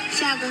斯，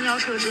下公交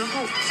车之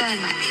后再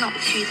买票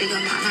去这个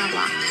马纳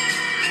瓜。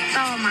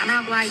到马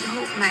纳瓜以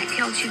后，买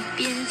票去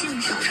边境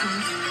小城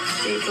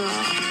这个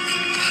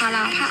帕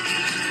拉帕。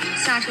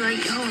下车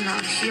以后呢，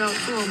需要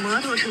坐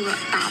摩托车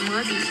打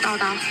摩的到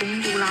达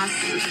洪都拉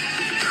斯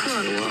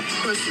特罗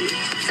赫斯，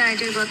在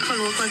这个特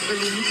罗赫斯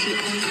领取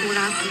洪都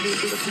拉斯的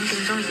这个通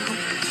行证以后，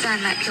再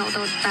买票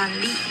到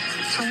丹利，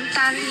从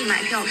丹利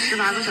买票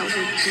18个小时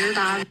直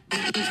达危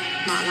地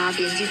马拉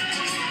边境，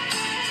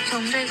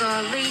从这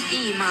个危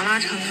地马拉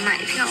城买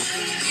票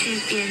去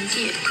边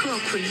界特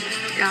昆，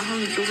然后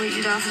你就会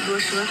遇到很多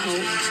蛇头，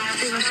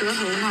这个蛇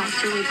头呢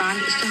就会把你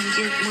送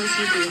进墨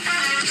西哥，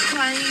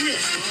穿越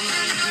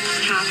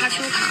卡帕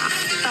丘卡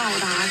到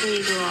达这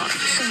个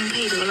圣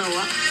佩德罗，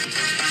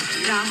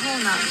然后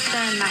呢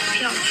再买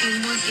票去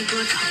墨西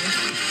哥城，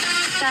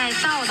再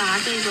到达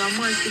这个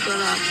墨西哥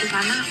的提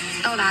华纳，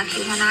到达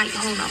提华纳以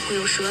后呢会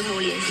有蛇头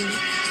联系你，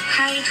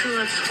开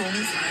车从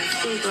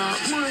这个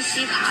墨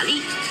西卡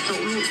利走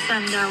路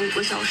3.5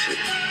个小时，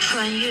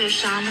穿越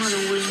沙漠的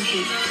无人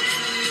区，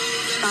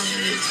帮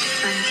你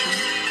翻墙，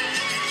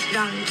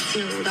让你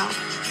进入到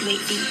美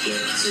丽且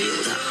自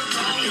由的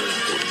大漂亮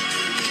国。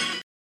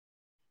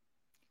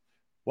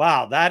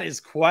Wow, that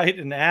is quite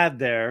an ad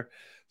there.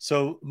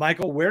 So,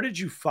 Michael, where did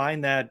you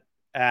find that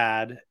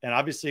ad? And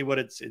obviously,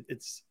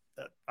 it's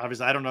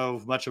obviously I don't know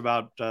much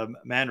about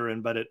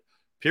Mandarin, but it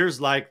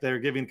appears like they're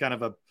giving kind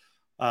of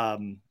a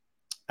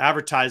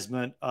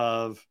advertisement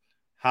of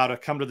how to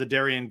come to the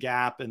Darien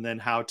Gap and then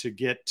how to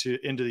get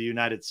into the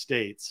United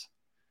States.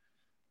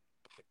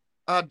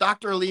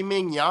 Dr.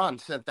 Michael Yon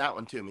sent that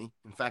one to me.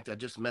 In fact, I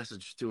just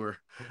messaged to her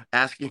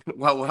asking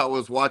while I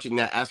was watching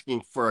that,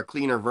 asking for a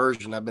cleaner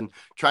version. I've been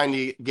trying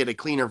to get a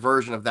cleaner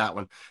version of that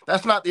one.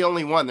 That's not the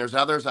only one. There's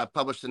others. I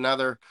published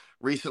another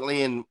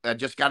recently, and I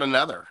just got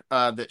another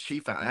that she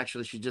found.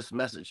 Actually, she just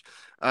messaged.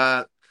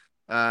 But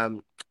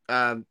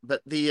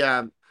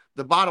the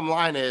bottom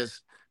line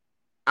is,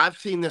 I've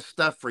seen this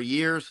stuff for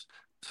years.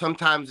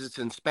 Sometimes it's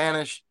in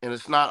Spanish, and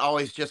it's not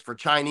always just for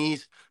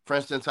Chinese. For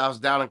instance, I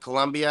was down in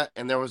Colombia,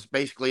 and there was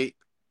basically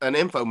an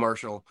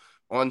infomercial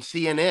on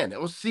CNN.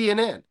 It was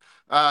CNN.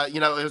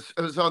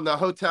 It was on the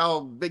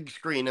hotel big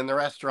screen in the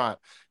restaurant,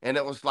 and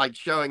it was like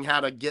showing how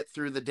to get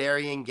through the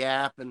Darien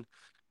Gap, and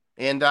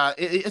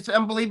it's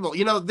unbelievable.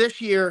 This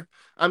year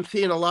I'm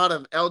seeing a lot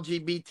of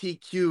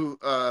LGBTQ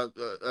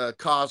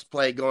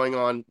cosplay going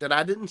on that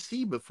I didn't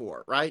see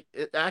before. Right?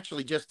 It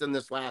actually just in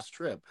this last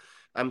trip.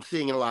 I'm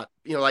seeing a lot,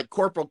 like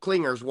Corporal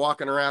Clingers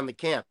walking around the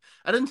camp.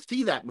 I didn't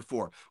see that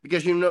before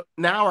because,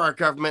 now our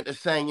government is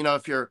saying,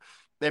 if you're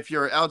if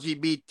you're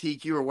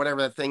LGBTQ or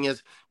whatever that thing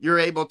is, you're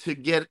able to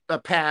get a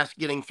pass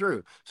getting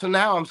through. So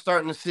now I'm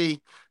starting to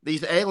see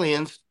these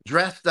aliens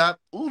dressed up.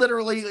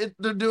 Literally,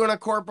 they're doing a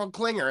Corporal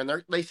Klinger,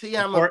 and they see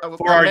I'm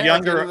for our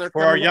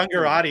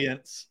younger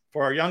audience.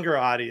 For our younger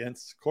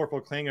audience,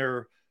 Corporal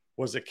Klinger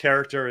was a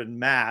character in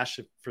MASH.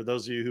 For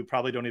those of you who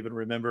probably don't even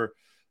remember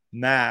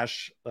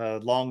MASH, a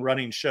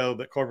long-running show,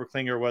 but Corporal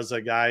Klinger was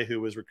a guy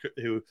who was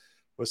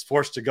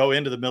forced to go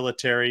into the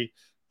military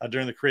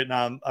during the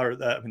Korean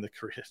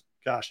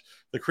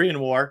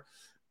War,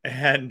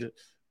 and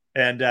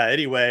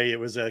anyway, it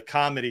was a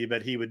comedy,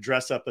 but he would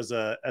dress up as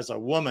a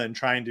woman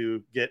trying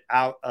to get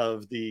out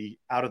of the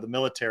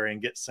military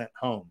and get sent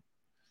home.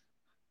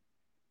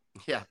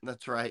 Yeah,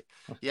 that's right.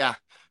 Yeah,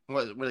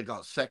 what do they call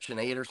it? Section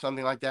 8 or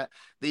something like that.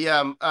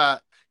 The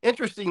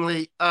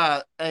interestingly,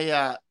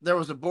 there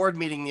was a board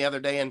meeting the other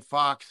day in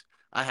Fox.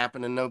 I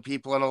happen to know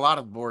people in a lot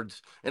of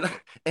boards,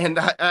 and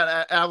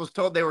I was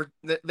told they were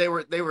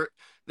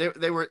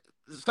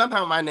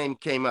somehow my name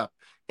came up,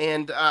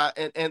 and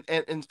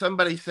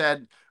somebody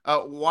said,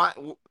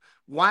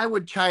 why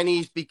would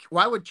Chinese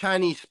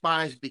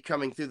spies be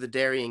coming through the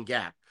Darien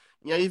Gap?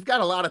 You know, you've got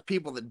a lot of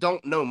people that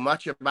don't know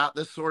much about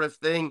this sort of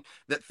thing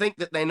that think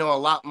that they know a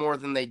lot more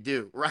than they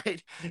do,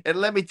 right? And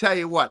let me tell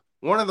you what,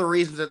 one of the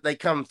reasons that they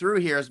come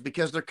through here is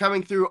because they're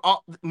coming through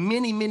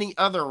many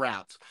other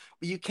routes.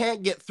 You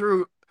can't get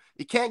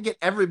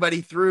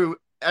everybody through.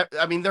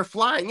 I mean, they're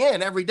flying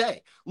in every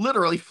day,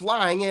 literally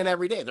flying in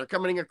every day. They're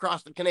coming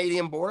across the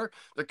Canadian border.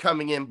 They're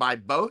coming in by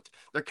boat.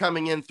 They're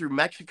coming in through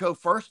Mexico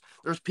first.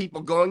 There's people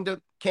going to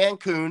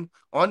Cancun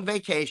on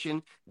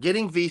vacation,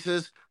 getting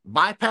visas,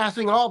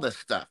 bypassing all this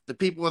stuff. The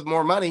people with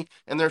more money,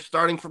 and they're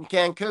starting from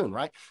Cancun,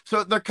 right?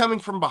 So they're coming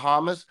from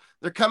Bahamas.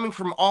 They're coming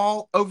from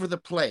all over the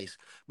place.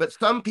 But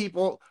some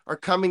people are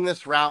coming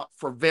this route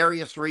for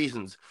various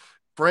reasons.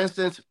 For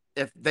instance,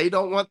 if they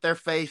don't want their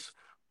face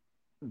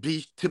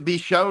to be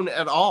shown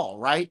at all,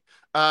 right?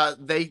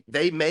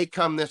 They may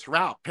come this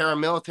route,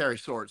 paramilitary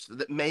sorts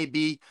that may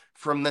be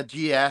from the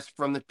GS,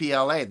 from the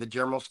PLA, the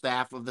general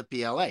staff of the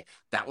PLA.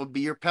 That would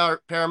be your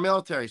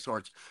paramilitary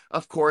sorts.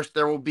 Of course,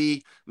 there will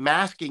be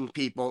masking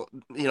people,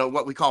 you know,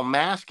 what we call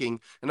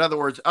masking. In other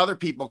words, other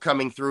people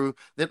coming through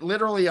that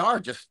literally are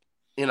just,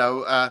 you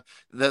know,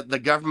 the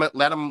government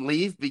let them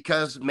leave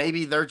because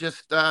maybe they're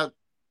just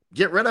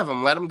get rid of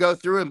them, let them go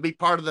through and be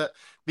part of the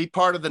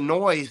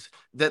noise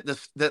that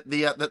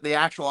the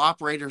actual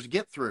operators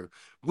get through.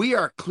 We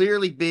are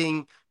clearly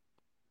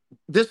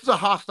this is a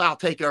hostile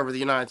takeover of the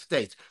United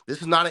States.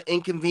 This is not an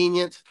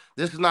inconvenience.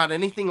 This is not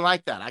anything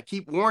like that. I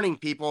keep warning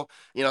people,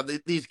 you know,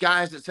 these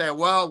guys that say,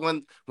 well,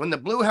 when the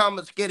blue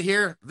helmets get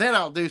here, then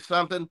I'll do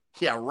something.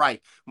 Yeah,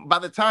 right. By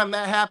the time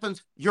that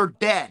happens, you're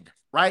dead,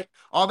 right?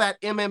 All that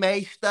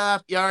MMA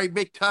stuff, you're a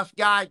big tough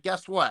guy.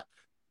 Guess what?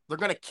 They're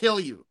going to kill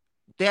you.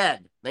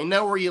 Dead. They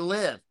know where you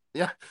live.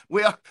 Yeah.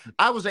 Well,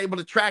 I was able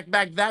to track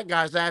back that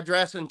guy's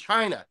address in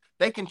China.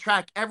 They can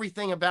track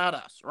everything about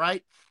us,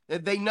 right?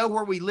 They know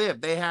where we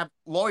live. They have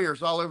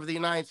lawyers all over the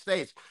United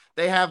States.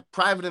 They have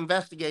private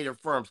investigative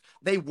firms.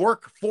 They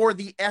work for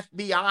the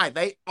FBI.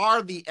 They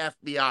are the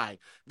FBI.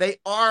 They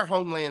are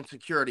Homeland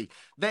Security.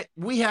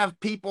 We have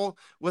people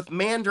with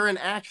Mandarin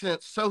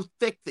accents so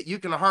thick that you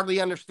can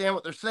hardly understand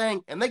what they're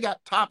saying, and they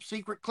got top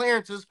secret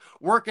clearances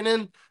working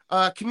in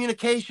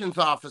communications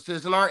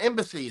offices and our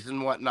embassies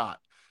and whatnot.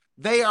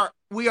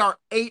 We are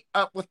ate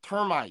up with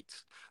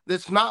termites.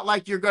 It's not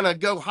like you're going to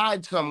go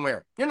hide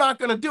somewhere. You're not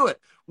going to do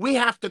it. We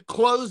have to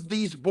close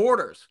these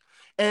borders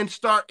and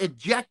start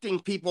ejecting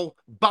people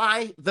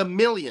by the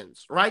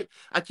millions, right?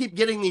 I keep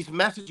getting these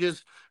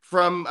messages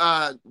from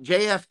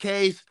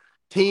JFK's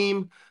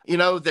team, you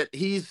know, that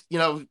he's, you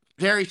know,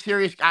 very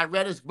serious. I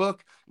read his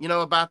book, you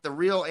know, about the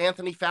real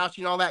Anthony Fauci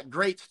and all that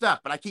great stuff.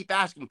 But I keep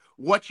asking,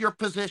 what's your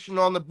position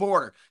on the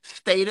border?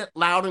 State it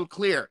loud and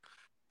clear.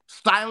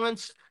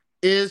 Silence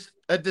is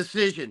a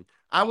decision.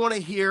 I want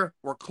to hear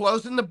we're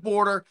closing the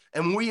border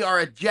and we are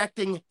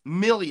ejecting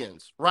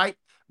millions, right?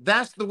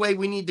 That's the way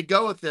we need to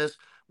go with this.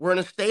 We're in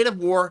a state of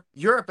war.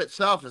 Europe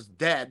itself is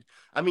dead.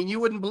 I mean, you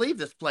wouldn't believe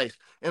this place.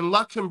 In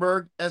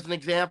Luxembourg, as an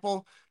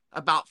example,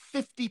 about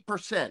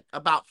 50%,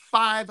 about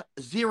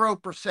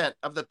 50%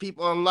 of the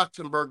people in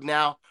Luxembourg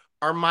now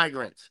are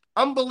migrants.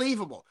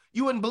 Unbelievable.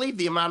 You wouldn't believe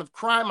the amount of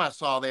crime I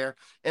saw there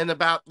in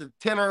about the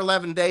 10 or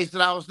 11 days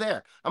that I was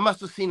there. I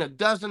must have seen a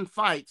dozen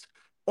fights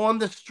on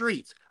the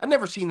streets. I've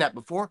never seen that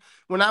before.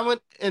 When I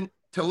went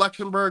to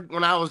Luxembourg,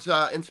 when I was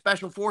in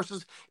special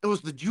forces, it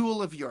was the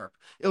jewel of Europe.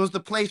 It was the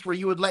place where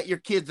you would let your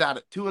kids out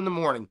at 2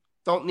 a.m.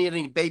 Don't need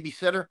any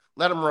babysitter.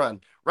 Let them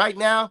run. Right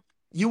now,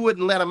 you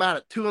wouldn't let them out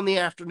at 2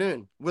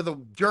 p.m. with a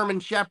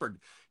German Shepherd.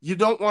 You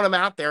don't want them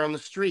out there on the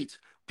streets.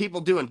 People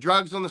doing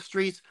drugs on the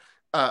streets.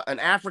 An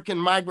African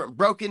migrant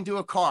broke into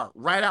a car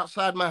right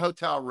outside my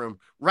hotel room,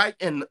 right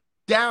in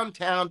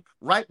downtown,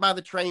 right by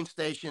the train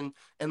station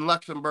in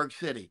Luxembourg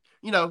City.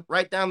 You know,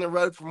 right down the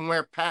road from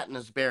where Patton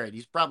is buried.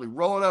 He's probably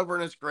rolling over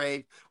in his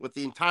grave with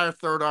the entire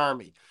Third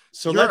Army.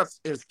 So Europe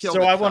is killed.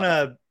 So I want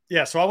to,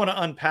 Yeah, so I want to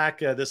unpack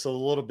this a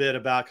little bit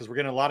about, because we're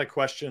getting a lot of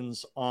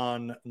questions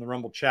on in the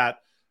Rumble chat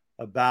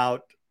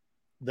about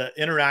the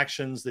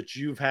interactions that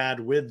you've had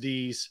with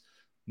these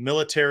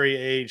military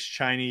age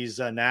Chinese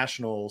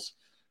nationals.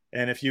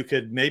 And if you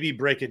could maybe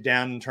break it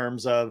down in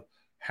terms of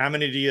how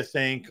many do you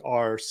think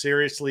are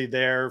seriously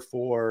there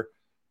for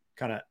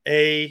kind of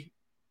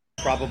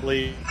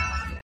probably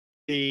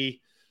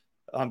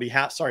on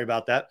behalf, sorry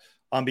about that,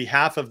 on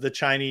behalf of the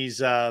Chinese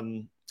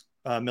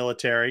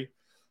military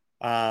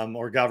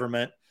or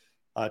government.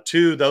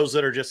 Two, those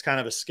that are just kind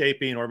of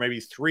escaping, or maybe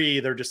three,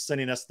 they're just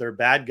sending us their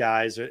bad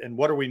guys. And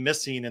what are we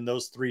missing in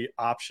those three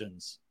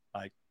options?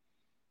 Like,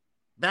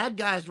 bad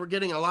guys, we're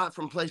getting a lot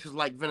from places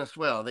like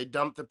Venezuela. They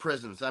dump the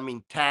prisons. I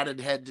mean, tatted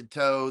head to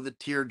toe, the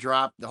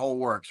teardrop, the whole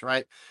works,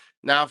 right?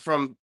 Now,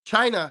 from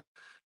China,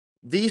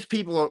 these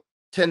people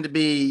tend to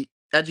be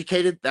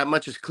educated. That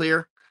much is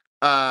clear.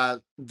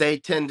 They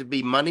tend to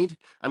be moneyed.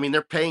 I mean,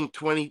 they're paying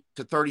 $20,000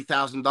 to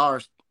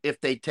 $30,000 if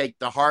they take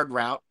the hard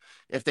route.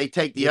 If they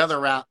take the other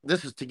route,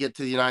 this is to get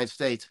to the United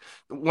States.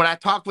 When I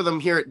talk with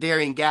them here at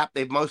Darien Gap,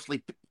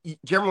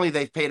 generally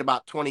they've paid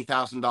about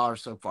 $20,000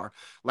 so far.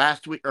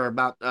 Last week, or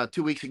about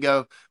 2 weeks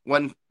ago,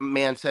 one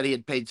man said he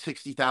had paid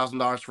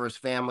 $60,000 for his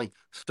family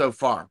so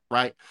far,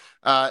 right?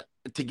 To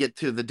get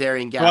to the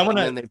Darien Gap. Well, and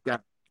then they've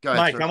got, go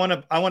ahead, Mike,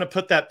 sir. I want to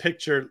put that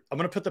picture. I'm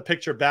going to put the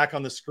picture back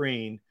on the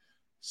screen.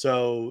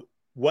 So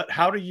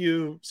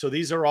so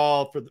these are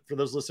all for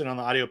those listening on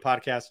the audio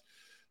podcast.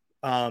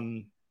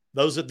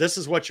 This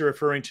is what you're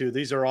referring to.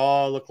 These are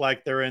all look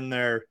like they're in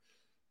their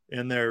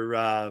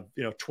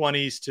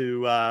 20s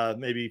to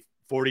maybe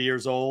 40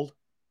 years old.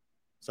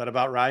 Is that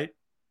about right?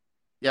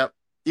 Yep.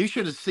 You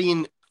should have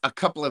seen a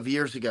couple of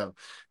years ago.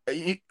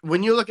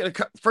 When you look at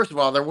first of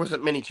all, there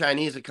wasn't many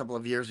Chinese a couple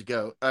of years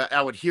ago.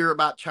 I would hear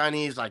about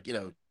Chinese, like,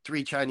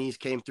 3 Chinese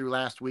came through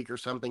last week or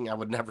something. I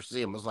would never see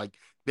them. It was like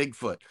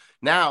Bigfoot.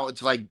 Now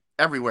it's like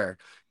everywhere.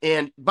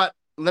 But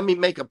let me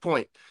make a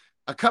point.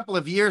 A couple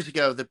of years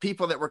ago, the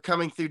people that were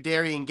coming through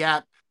Darien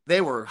Gap,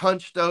 they were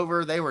hunched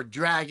over, they were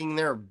dragging,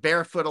 they were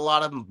barefoot, a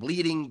lot of them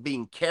bleeding,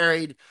 being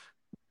carried,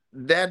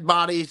 dead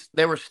bodies.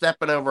 They were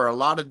stepping over a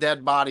lot of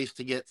dead bodies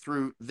to get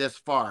through this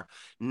far.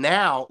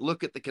 Now,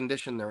 look at the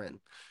condition they're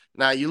in.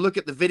 Now, you look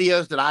at the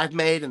videos that I've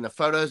made and the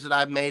photos that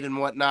I've made and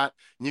whatnot,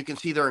 and you can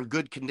see they're in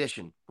good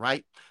condition,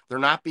 right? They're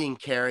not being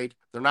carried.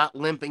 They're not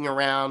limping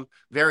around.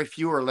 Very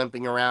few are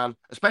limping around,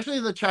 especially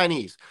the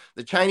Chinese.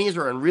 The Chinese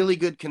are in really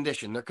good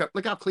condition. Look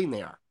how clean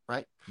they are,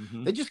 right?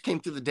 Mm-hmm. They just came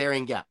through the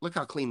Darien Gap. Look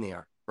how clean they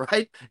are,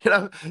 right?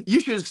 You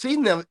should have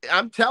seen them.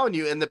 I'm telling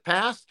you, in the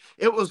past,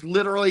 it was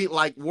literally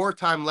like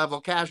wartime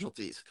level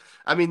casualties.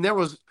 I mean, there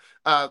was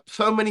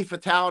so many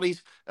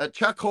fatalities.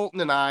 Chuck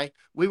Holton and I,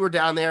 we were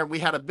down there. We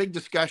had a big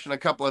discussion a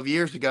couple of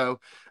years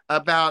ago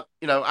about,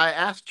 I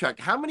asked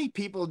Chuck, how many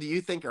people do you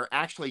think are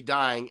actually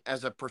dying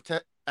as a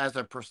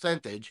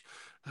percentage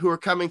who are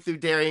coming through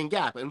Darien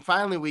Gap? And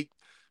finally,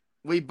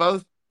 we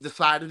both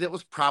decided it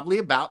was probably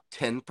about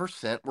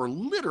 10% were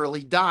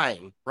literally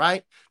dying,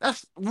 right?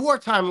 That's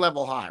wartime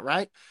level high,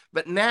 right?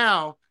 But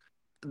now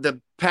the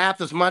path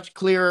is much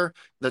clearer.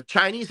 The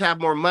Chinese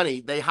have more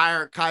money. They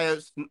hire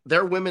coyotes.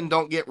 Their women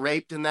don't get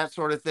raped and that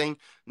sort of thing.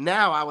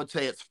 Now I would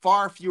say it's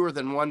far fewer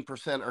than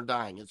 1% are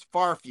dying. It's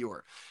far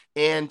fewer.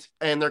 And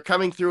they're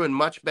coming through in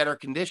much better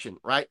condition,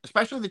 right?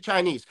 Especially the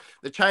Chinese.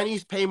 The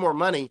Chinese pay more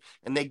money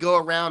and they go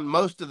around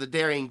most of the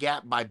Darien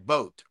Gap by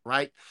boat,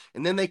 right?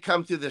 And then they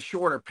come through the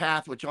shorter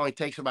path, which only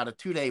takes about a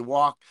 2-day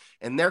walk.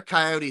 And their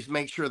coyotes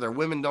make sure their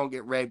women don't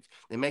get raped.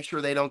 They make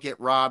sure they don't get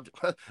robbed.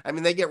 I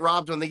mean, they get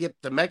robbed when they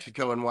get to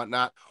Mexico and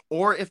whatnot.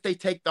 Or if they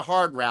take the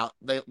hard route,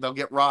 they'll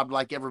get robbed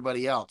like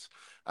everybody else.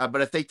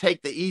 But if they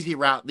take the easy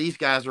route, these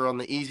guys are on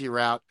the easy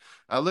route.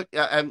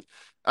 The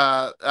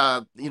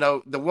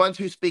ones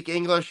who speak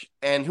English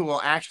and who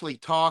will actually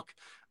talk,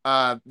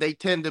 they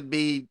tend to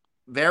be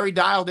very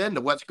dialed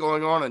into what's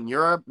going on in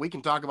Europe. We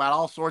can talk about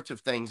all sorts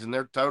of things, and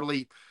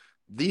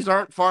these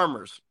aren't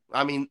farmers.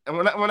 I mean,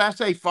 when I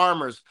say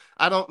farmers,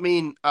 I don't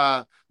mean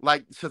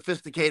like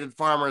sophisticated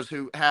farmers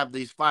who have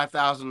these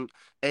 5,000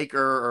 acre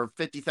or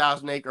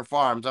 50,000 acre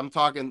farms. I'm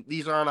talking,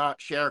 these are not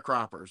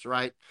sharecroppers,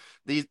 right?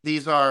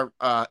 These are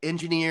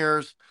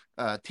engineers,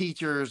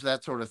 teachers,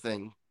 that sort of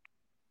thing.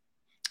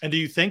 And do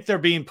you think they're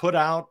being put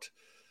out?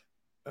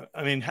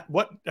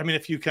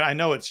 If you can, I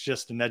know it's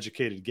just an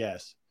educated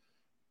guess,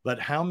 but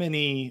how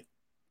many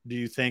do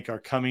you think are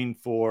coming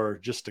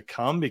just to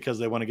come because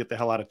they want to get the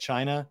hell out of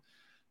China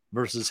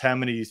versus how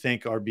many do you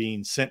think are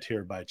being sent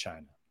here by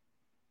China?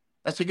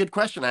 That's a good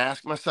question. I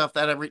ask myself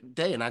that every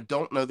day, and I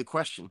don't know the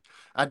question.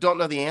 I don't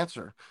know the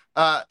answer.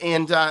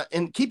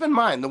 And keep in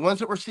mind, the ones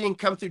that we're seeing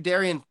come through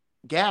Darien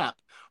Gap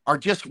are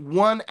just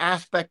one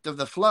aspect of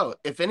the flow.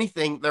 If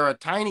anything, they're a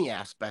tiny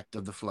aspect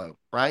of the flow,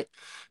 right?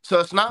 So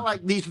it's not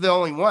like these are the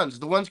only ones.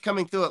 The ones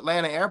coming through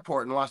Atlanta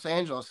Airport in Los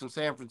Angeles and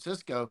San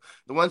Francisco,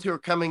 the ones who are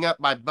coming up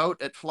by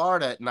boat at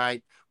Florida at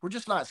night, we're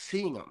just not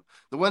seeing them.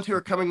 The ones who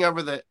are coming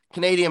over the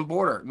Canadian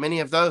border, many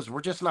of those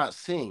we're just not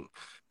seeing.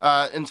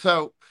 And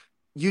so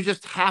you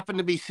just happen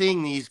to be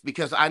seeing these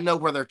because I know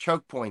where their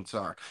choke points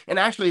are. And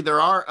actually,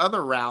 there are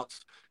other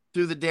routes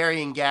through the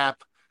Darien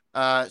Gap,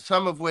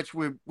 some of which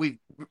we've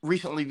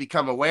recently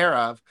become aware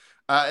of.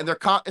 And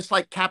it's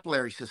like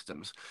capillary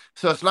systems.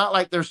 So it's not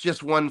like there's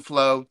just one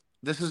flow.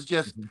 This is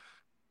just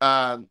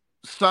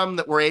some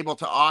that we're able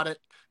to audit,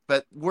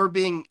 but we're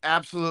being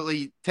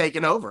absolutely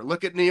taken over.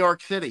 Look at New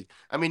York City.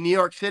 I mean, New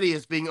York City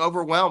is being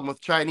overwhelmed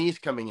with Chinese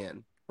coming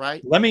in,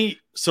 right? Let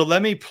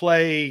me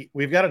play.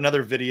 We've got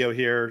another video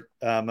here.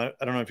 I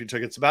don't know if you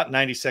took it. It's about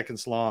 90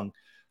 seconds long,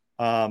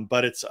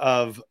 but it's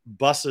of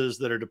buses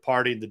that are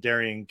departing the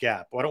Darien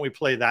Gap. Why don't we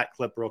play that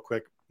clip real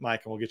quick,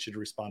 Mike, and we'll get you to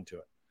respond to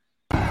it.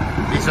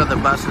 These are the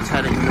buses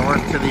heading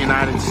north to the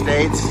United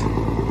States.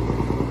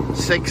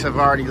 6 have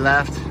already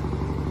left.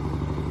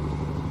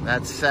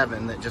 That's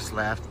 7 that just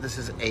left. This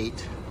is 8.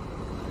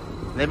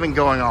 They've been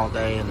going all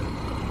day, and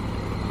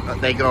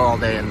they go all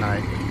day and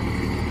night.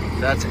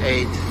 That's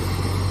 8.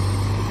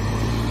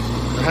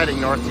 They're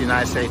heading north to the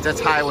United States. That's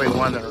Highway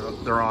 1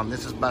 that they're on.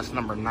 This is bus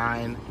number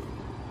 9.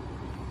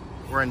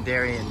 We're in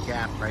Darien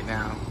Gap right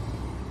now.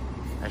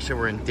 Actually,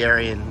 we're in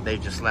Darien. They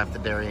just left the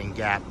Darien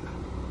Gap.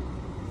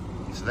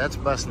 So that's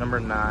bus number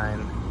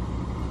 9.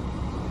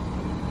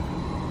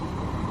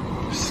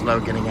 Slow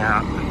getting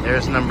out.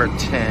 There's number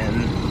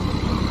 10.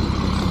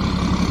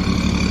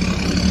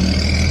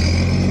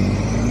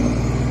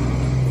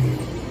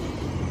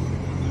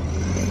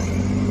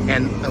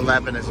 And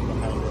 11 is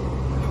behind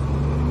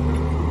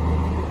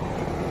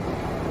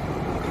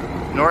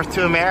it. North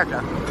to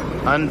America.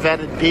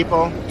 Unvetted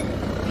people.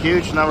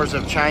 Huge numbers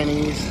of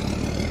Chinese.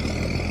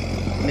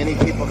 Many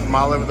people from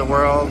all over the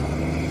world.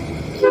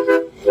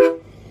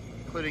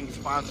 Including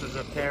sponsors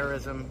of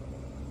terrorism.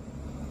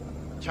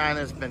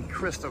 China's been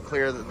crystal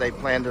clear that they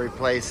plan to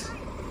replace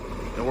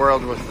the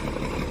world with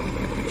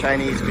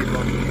Chinese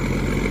people.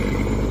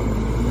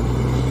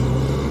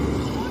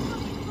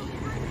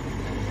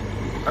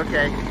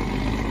 Okay,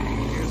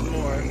 here's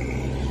more.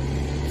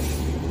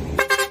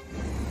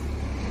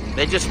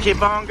 They just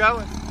keep on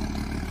going.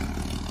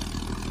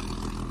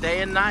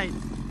 Day and night,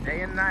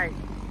 day and night.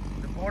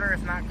 The border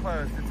is not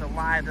closed. It's a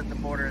lie that the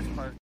border is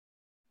closed.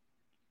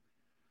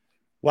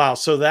 Wow,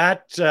 so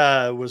that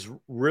was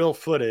real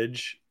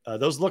footage.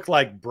 Those look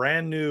like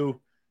brand new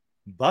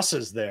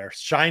buses there,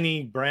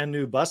 shiny brand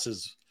new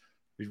buses.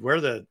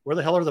 Where the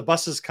hell are the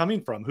buses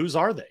coming from? Whose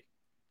are they?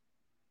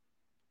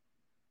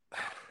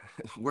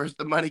 Where's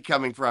the money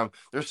coming from?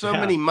 There's so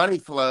many money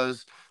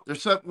flows.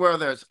 There's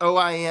whether it's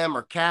OIM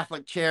or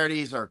Catholic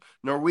Charities or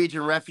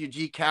Norwegian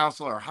Refugee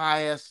Council or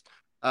HIAS.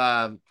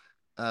 The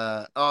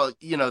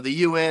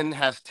UN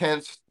has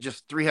tents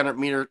just 200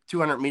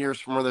 meters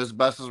from where those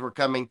buses were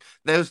coming.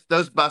 Those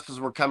buses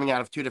were coming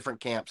out of 2 different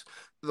camps.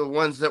 The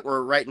ones that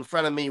were right in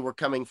front of me were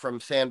coming from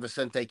San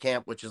Vicente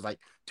camp, which is like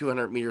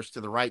 200 meters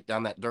to the right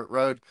down that dirt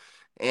road.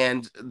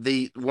 And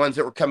the ones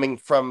that were coming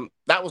from,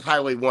 that was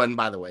Highway 1,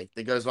 by the way,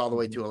 that goes all the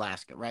way to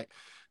Alaska, right?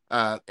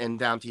 And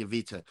down to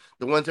Yavita.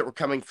 The ones that were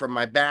coming from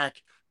my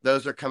back,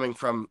 those are coming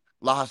from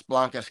Lajas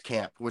Blancas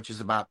camp, which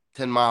is about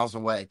 10 miles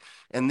away.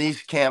 And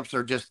these camps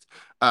are just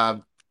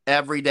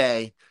every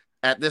day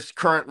at this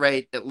current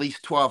rate, at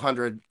least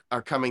 1,200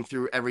 are coming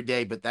through every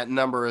day. But that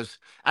number is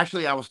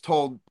actually, I was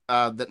told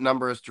that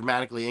number has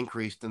dramatically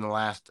increased in the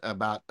last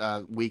about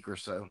week or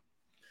so.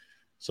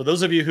 So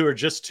those of you who are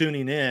just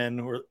tuning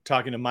in, we're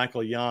talking to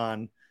Michael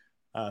Yon,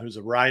 who's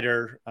a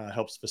writer,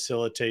 helps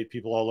facilitate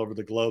people all over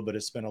the globe, but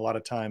has spent a lot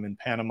of time in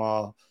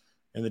Panama,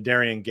 in the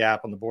Darien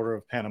Gap on the border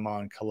of Panama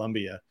and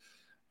Colombia.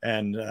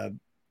 And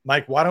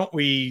Mike, why don't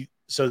we,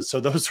 so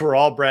those were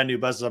all brand new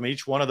buses. I mean,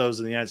 each one of those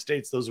in the United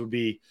States, those would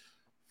be,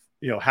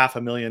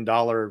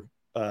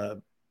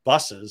 $500,000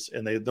 buses,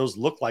 and those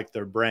look like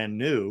they're brand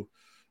new.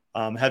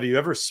 Have you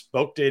ever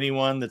spoke to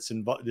anyone that's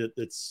involved?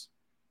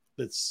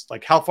 That's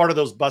like, how far do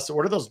those buses?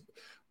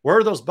 Where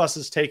are those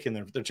buses taking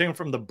them? They're taking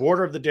from the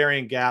border of the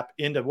Darien Gap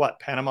into what?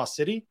 Panama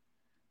City?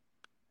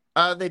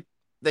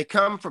 They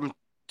come from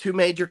 2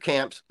 major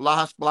camps: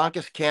 Lajas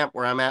Blancas camp,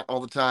 where I'm at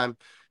all the time,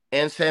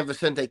 and San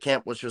Vicente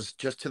camp, which was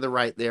just to the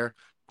right there,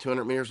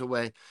 200 meters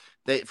away.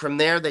 From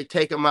there they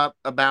take them up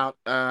about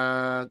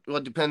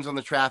it depends on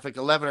the traffic,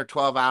 11 or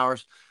 12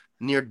 hours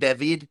near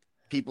David.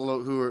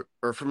 People who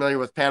are familiar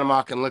with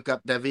Panama can look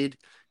up David.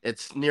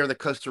 It's near the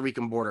Costa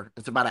Rican border.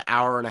 It's about an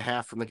hour and a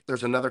half from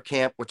there's another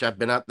camp, which I've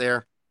been up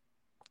there.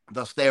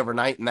 They'll stay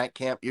overnight in that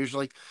camp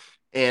usually.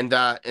 And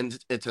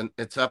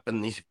it's up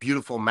in these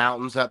beautiful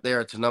mountains up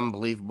there. It's an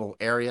unbelievable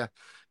area.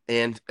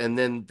 And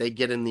then they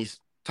get in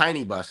these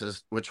tiny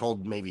buses, which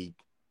hold maybe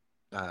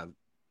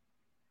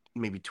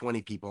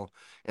 20 people.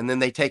 And then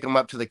they take them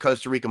up to the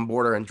Costa Rican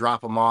border and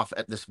drop them off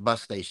at this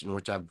bus station,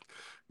 which I've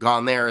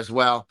gone there as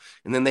well.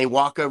 And then they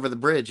walk over the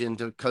bridge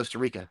into Costa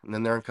Rica, and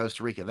then they're in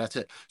Costa Rica. That's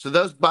it. So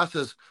those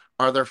buses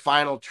are their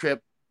final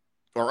trip,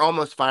 or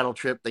almost final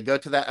trip. They go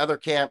to that other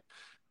camp.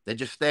 They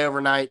just stay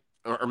overnight,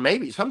 or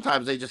maybe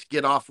sometimes they just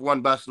get off one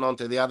bus and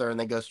onto the other, and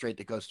they go straight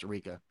to Costa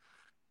Rica.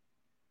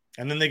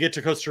 And then they get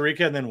to Costa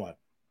Rica, and then what?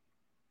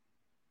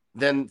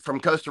 Then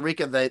from Costa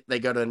Rica, they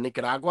go to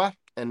Nicaragua,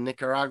 and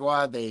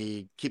Nicaragua.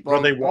 They keep Are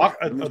on.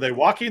 they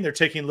walking? They're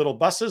taking little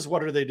buses.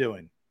 What are they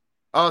doing?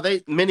 Oh,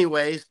 many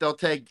ways. They'll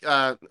take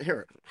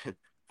here.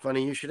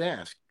 Funny you should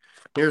ask.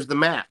 Here's the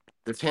map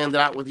that's handed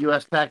out with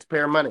U.S.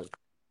 taxpayer money,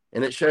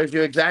 and it shows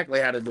you exactly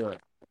how to do it.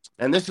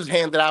 And this is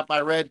handed out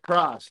by Red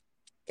Cross.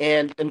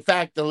 And in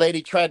fact, the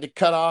lady tried to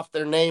cut off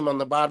their name on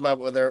the bottom of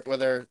it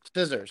with her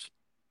scissors.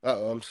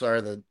 Oh, I'm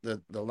sorry,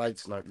 the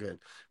light's not good.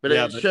 But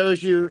it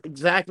shows you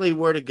exactly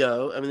where to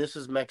go. I mean, this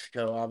is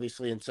Mexico,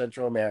 obviously, in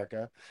Central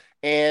America.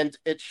 And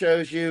it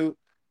shows you,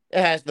 it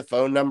has the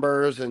phone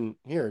numbers, and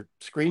here,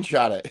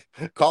 screenshot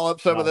it. Call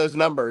up some of those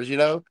numbers, you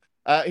know.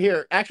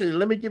 Here, actually,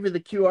 let me give you the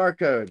QR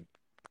code,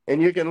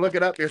 and you can look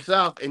it up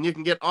yourself, and you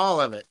can get all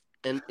of it.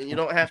 And you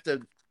don't have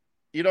to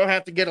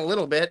get a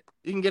little bit.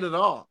 You can get it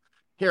all.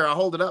 Here, I'll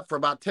hold it up for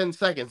about 10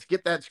 seconds.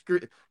 Get that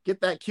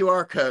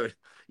QR code.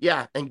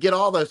 Yeah, and get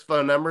all those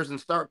phone numbers and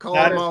start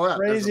calling them all up.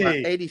 Crazy. There's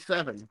about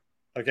 87.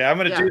 Okay, I'm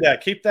going to do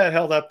that. Keep that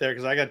held up there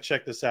because I got to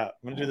check this out.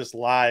 I'm going to do this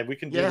live. We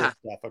can do this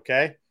stuff,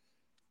 okay?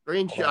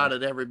 Screenshot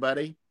it,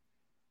 everybody.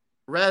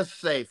 Res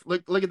Safe.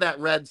 Look at that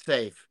Red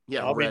Safe.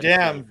 Yeah, I'll be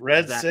damned.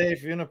 Red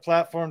Safe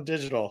Uniplatform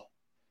Digital.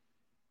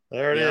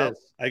 There it is.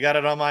 I got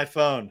it on my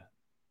phone.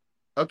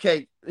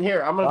 Okay,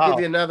 here, I'm going to give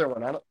you another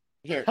one.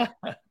 Here,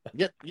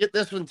 get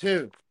this one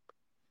too.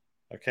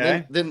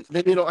 Okay. Then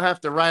you don't have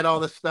to write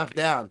all this stuff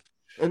down.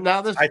 And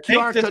now this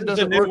QR code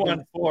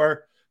doesn't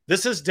work.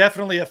 This is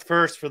definitely a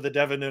first for the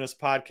Devin Nunes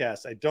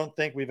podcast. I don't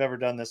think we've ever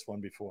done this one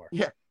before.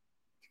 Yeah.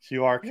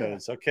 QR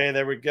codes. Yeah. Okay,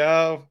 there we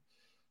go.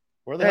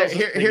 Where the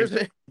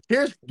hell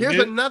here's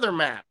another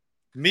map.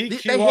 Me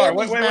QR.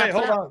 Wait,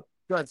 hold on.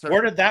 Go ahead, sir.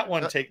 Where did that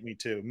one take me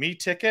to? Me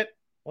ticket?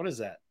 What is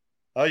that?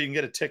 Oh, you can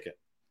get a ticket.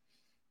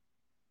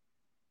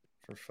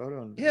 For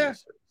photo and video.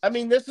 I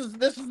mean, this is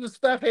the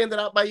stuff handed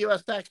out by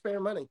U.S. taxpayer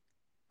money.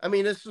 I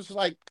mean, it's just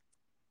like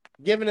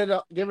giving it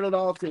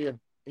all to you.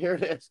 Here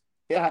it is.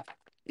 Yeah,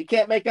 you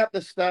can't make up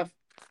this stuff.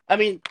 I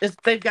mean,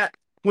 they've got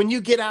when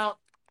you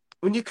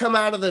come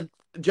out of the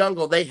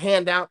jungle, they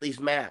hand out these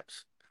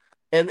maps,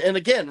 and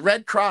again,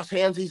 Red Cross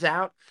hands these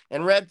out,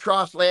 and Red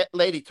Cross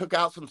lady took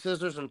out some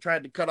scissors and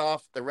tried to cut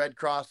off the Red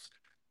Cross.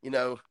 You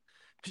know,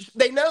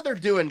 they know they're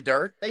doing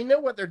dirt. They know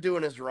what they're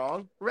doing is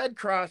wrong. Red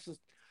Cross is.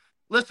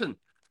 Listen,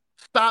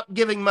 stop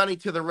giving money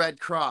to the Red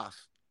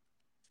Cross.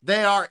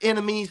 They are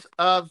enemies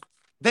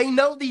they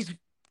know these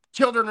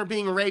children are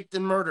being raped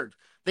and murdered.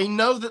 They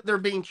know that they're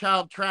being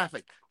child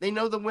trafficked. They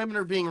know the women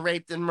are being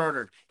raped and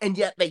murdered, and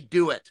yet they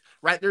do it,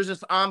 right? There's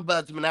this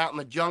ombudsman out in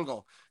the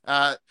jungle,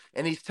 and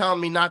he's telling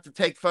me not to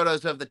take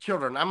photos of the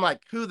children. I'm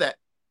like, who that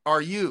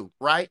are you,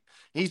 right?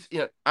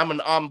 I'm an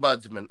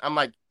ombudsman. I'm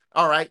like,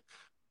 all right.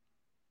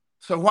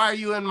 So why are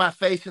you in my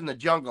face in the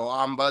jungle,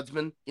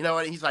 ombudsman? You know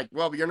what? He's like,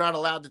 well, you're not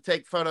allowed to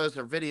take photos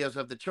or videos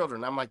of the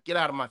children. I'm like, get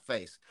out of my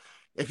face.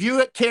 If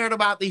you cared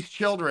about these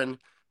children,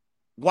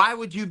 why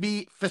would you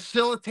be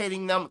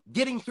facilitating them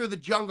getting through the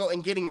jungle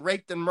and getting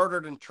raped and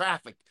murdered and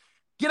trafficked?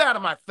 Get out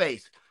of my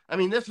face. I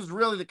mean, this is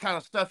really the kind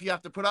of stuff you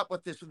have to put up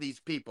with these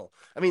people.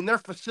 I mean, they're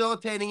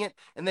facilitating it,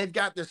 and they've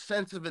got this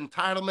sense of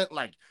entitlement,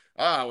 like,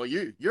 oh, well,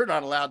 you're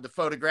not allowed to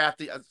photograph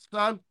the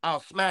son. I'll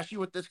smash you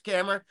with this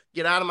camera.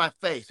 Get out of my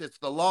face. It's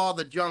the law of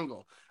the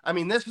jungle. I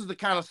mean, this is the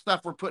kind of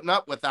stuff we're putting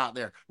up with out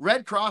there.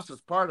 Red Cross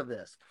is part of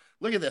this.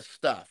 Look at this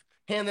stuff.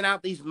 Handing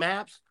out these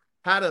maps,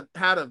 how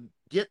to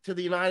get to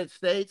the United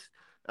States.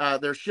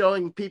 They're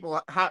showing people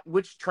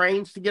which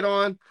trains to get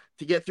on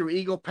to get through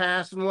Eagle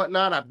Pass and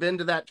whatnot. I've been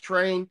to that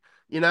train,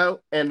 and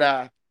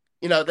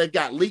they've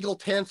got legal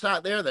tents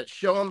out there that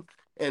show them,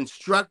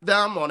 instruct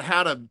them on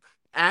how to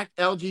act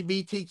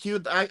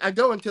LGBTQ. I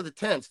go into the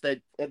tents.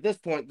 At this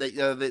point,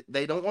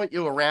 they don't want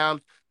you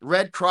around.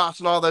 Red Cross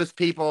and all those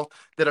people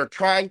that are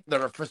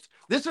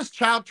this is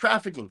child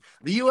trafficking.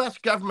 The U.S.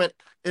 government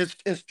is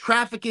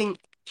trafficking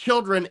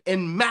children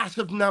in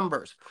massive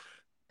numbers,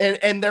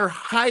 and they're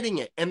hiding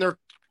it, and they're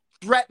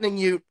threatening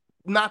you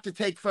not to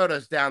take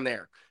photos down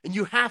there, and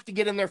you have to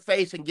get in their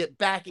face and get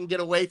back and get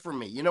away from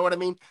me. You know what I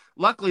mean?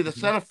 Luckily, the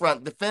Center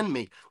Front defend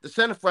me. The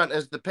Center Front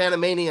is the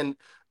Panamanian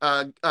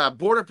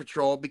Border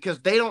Patrol, because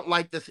they don't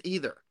like this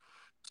either.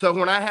 So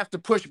when I have to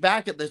push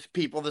back at these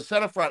people, the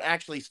Center Front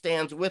actually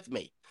stands with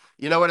me.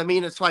 You know what I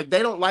mean? It's like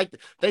they don't like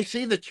it. They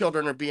see the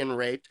children are being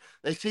raped.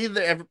 They see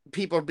that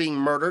people are being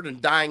murdered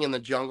and dying in the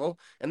jungle,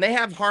 and they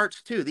have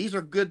hearts too. These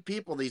are good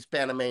people, these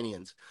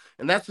Panamanians.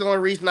 And that's the only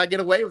reason I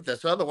get away with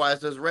this. Otherwise,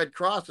 there's Red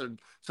Cross and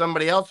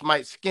somebody else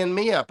might skin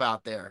me up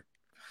out there.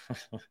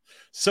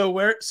 So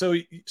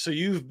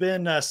you've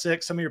been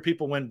sick. Some of your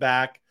people went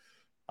back.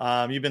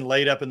 You've been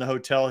laid up in the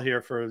hotel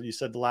here for, you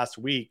said, the last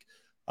week.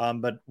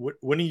 But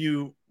where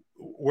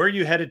are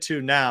you headed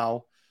to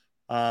now?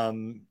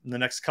 In the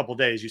next couple of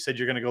days? You said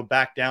you're going to go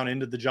back down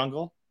into the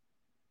jungle.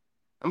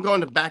 I'm going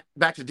to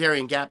back to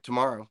Darien Gap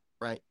tomorrow,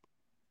 right?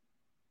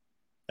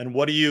 And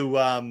what do you?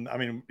 I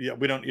mean, you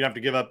don't have to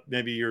give up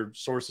maybe your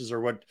sources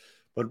or what,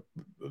 but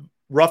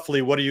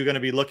roughly, what are you going to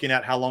be looking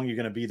at? How long are you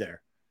going to be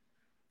there?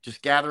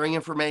 Just gathering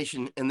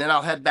information, and then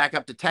I'll head back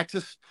up to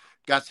Texas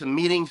got some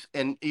meetings,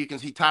 and you can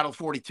see Title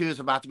 42 is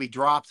about to be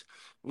dropped.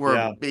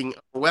 We're being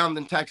overwhelmed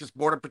in Texas.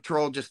 Border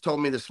Patrol just told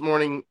me this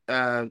morning,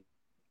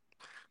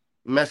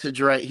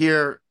 message right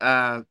here.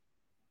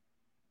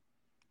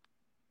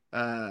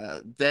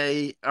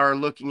 They are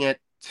looking at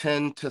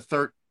 10 to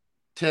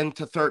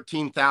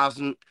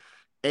 13,000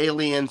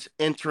 aliens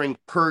entering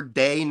per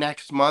day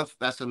next month.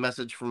 That's a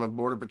message from a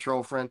Border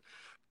Patrol friend.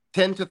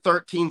 10 to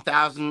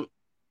 13,000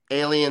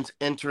 aliens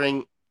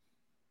entering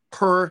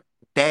per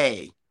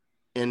day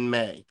in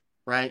May,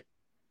 right?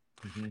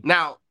 Mm-hmm.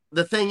 Now,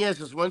 the thing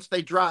is once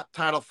they drop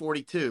Title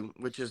 42,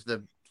 which is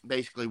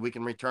basically we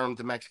can return them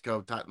to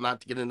Mexico, not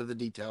to get into the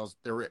details,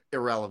 they're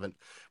irrelevant.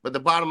 But the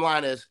bottom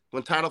line is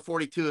when Title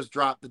 42 is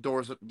dropped,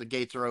 the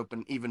gates are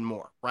open even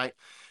more, right?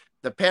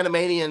 The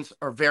Panamanians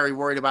are very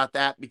worried about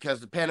that because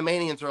the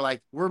Panamanians are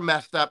like, we're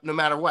messed up no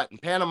matter what. In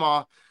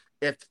Panama,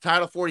 if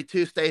Title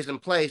 42 stays in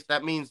place,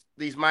 that means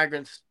these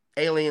migrants,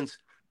 aliens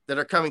that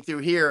are coming through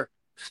here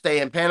stay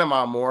in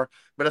Panama more.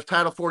 But if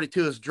Title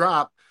 42 is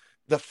dropped,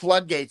 the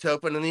floodgates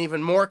open and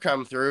even more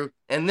come through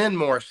and then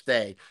more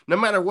stay. No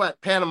matter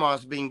what, Panama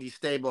is being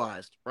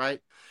destabilized,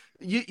 right?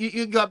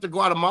 You go up to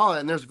Guatemala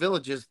and there's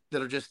villages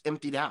that are just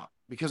emptied out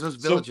because those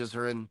villages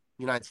are in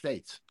the United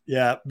States.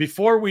 Yeah.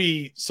 Before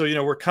we're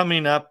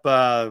coming up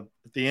at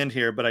the end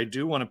here, but I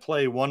do want to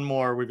play one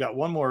more. We've got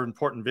one more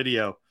important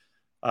video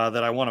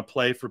that I want to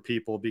play for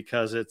people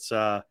because it's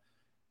a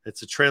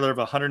trailer of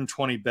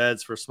 120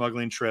 beds for a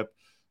smuggling trip.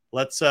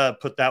 Let's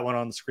put that one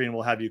on the screen.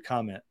 We'll have you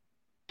comment.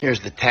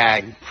 Here's the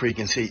tag so you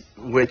can see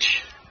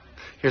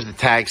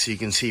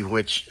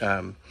which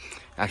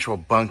actual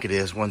bunk it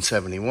is.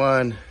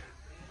 171,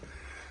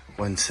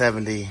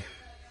 170.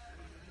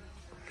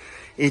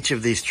 Each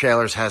of these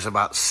trailers has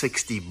about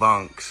 60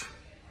 bunks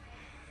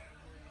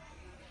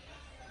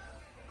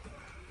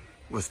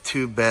with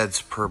 2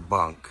 beds per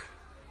bunk.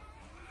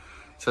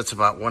 So that's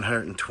about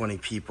 120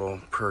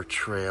 people per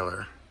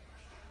trailer.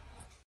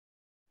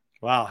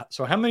 Wow.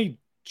 So how many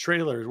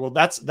trailers? Well,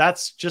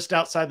 that's just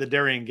outside the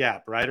Darien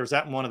Gap, right? Or is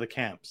that in one of the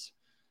camps?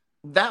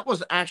 That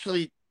was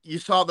actually, you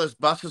saw those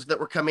buses that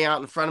were coming out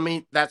in front of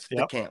me. That's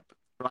the camp.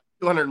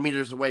 200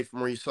 meters away from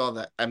where you saw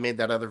that. I made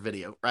that other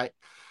video, right?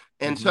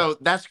 And so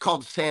that's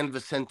called San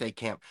Vicente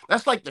Camp.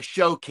 That's like the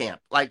show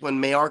camp. Like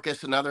when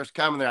Mayorkas and others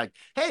come and they're like,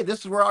 hey, this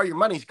is where all your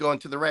money's going,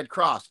 to the Red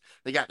Cross.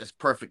 They got this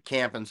perfect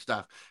camp and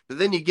stuff. But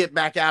then you get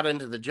back out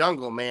into the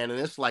jungle, man, and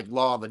it's like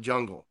Law of the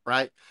Jungle,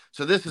 right?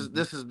 So this is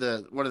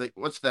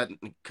what's that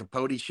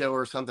Capote show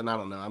or something? I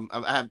don't know.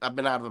 I've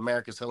been out of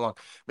America so long.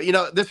 But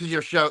this is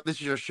your show. This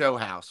is your show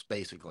house,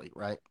 basically,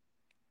 right?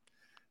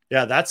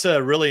 Yeah, that's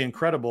really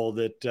incredible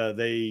that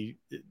they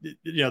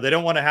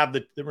don't want to have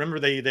remember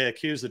they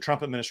accused the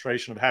Trump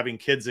administration of having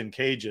kids in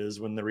cages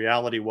when the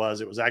reality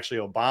was it was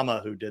actually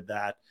Obama who did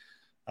that.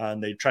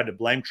 And they tried to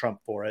blame Trump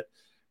for it.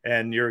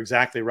 And you're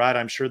exactly right.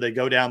 I'm sure they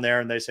go down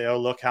there and they say, oh,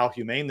 look how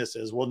humane this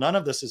is. Well, none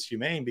of this is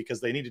humane because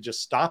they need to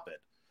just stop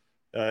it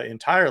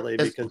entirely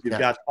because you've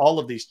got all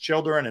of these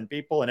children and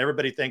people and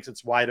everybody thinks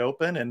it's wide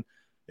open. And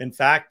in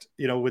fact,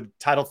 with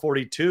Title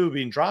 42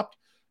 being dropped,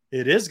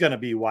 it is going to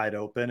be wide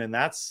open, and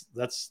that's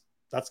going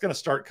to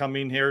start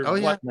coming here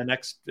in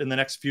the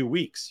next few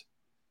weeks.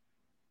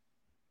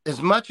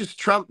 As much as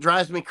Trump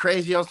drives me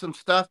crazy on some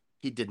stuff,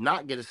 he did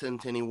not get us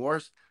into any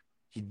wars.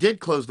 He did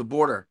close the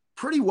border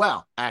pretty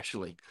well,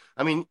 actually.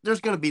 I mean,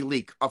 there's going to be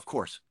leak, of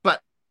course,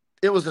 but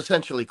it was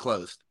essentially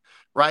closed,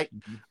 right?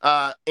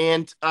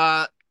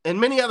 Mm-hmm. And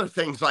many other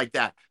things like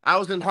that. I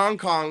was in Hong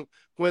Kong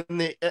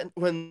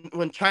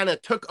when China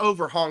took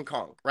over Hong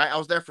Kong, right? I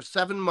was there for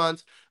 7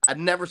 months. I'd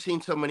never seen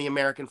so many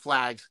American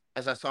flags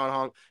as I saw in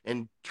Hong Kong,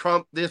 and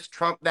Trump this,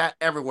 Trump that,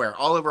 everywhere,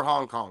 all over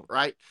Hong Kong,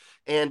 right?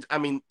 And I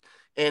mean,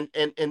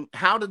 and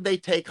how did they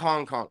take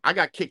Hong Kong? I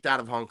got kicked out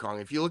of Hong Kong.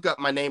 If you look up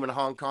my name in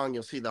Hong Kong,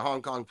 you'll see the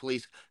Hong Kong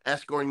police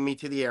escorting me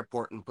to the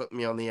airport and putting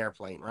me on the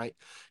airplane, right?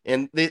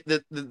 And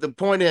the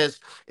point is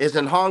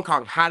in Hong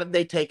Kong, how did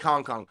they take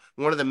Hong Kong?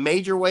 One of the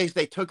major ways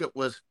they took it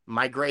was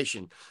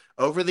migration.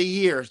 Over the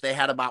years, they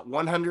had about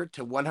 100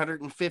 to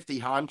 150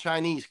 Han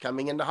Chinese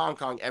coming into Hong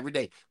Kong every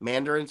day.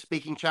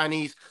 Mandarin-speaking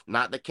Chinese,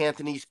 not the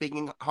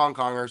Cantonese-speaking Hong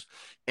Kongers.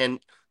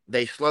 And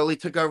they slowly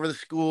took over the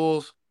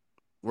schools.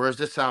 Where does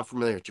this sound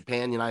familiar?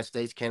 Japan, United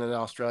States, Canada,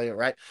 Australia,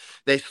 right?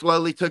 They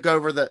slowly took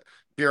over the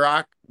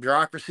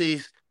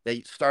bureaucracies.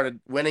 They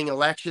started winning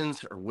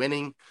elections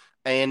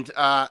and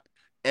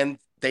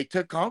they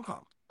took Hong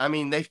Kong. I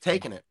mean, they've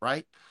taken it,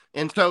 right?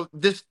 And so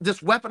this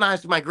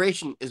weaponized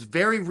migration is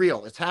very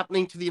real. It's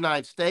happening to the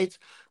United States.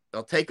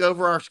 They'll take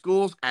over our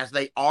schools as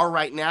they are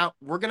right now.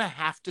 We're going to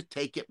have to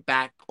take it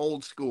back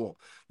old school.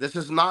 This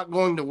is not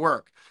going to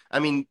work. I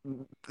mean,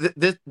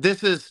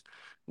 this is,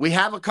 we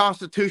have a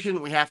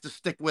constitution. We have to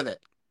stick with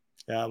it.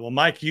 Yeah. Well,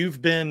 Mike,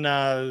 you've been,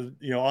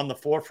 on the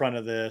forefront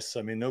of this.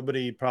 I mean,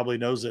 nobody probably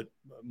knows it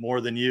more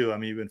than you. I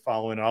mean, you've been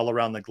following it all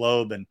around the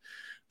globe, and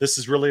this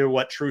is really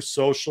what Truth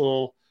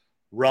Social,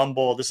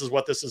 Rumble, this is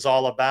what this is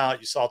all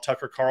about. You saw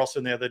Tucker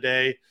Carlson the other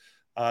day,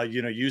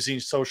 using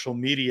social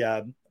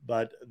media,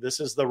 but this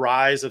is the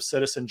rise of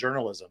citizen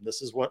journalism.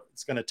 This is what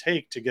it's going to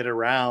take to get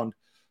around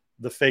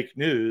the fake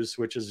news,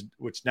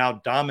 which now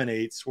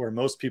dominates where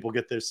most people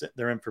get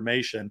their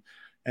information.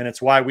 And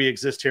it's why we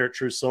exist here at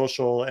Truth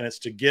Social. And it's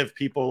to give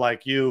people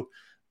like you,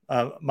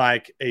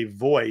 Mike, a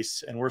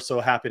voice. And we're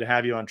so happy to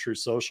have you on Truth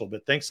Social.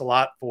 But thanks a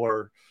lot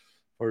for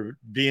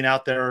being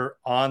out there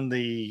on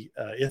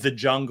in the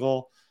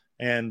jungle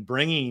and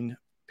bringing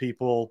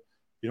people,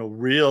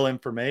 real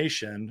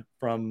information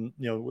from,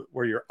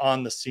 where you're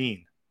on the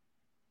scene.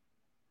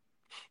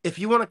 If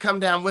you want to come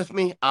down with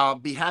me, I'll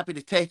be happy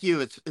to take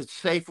you. It's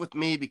safe with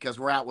me because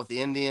we're out with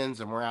the Indians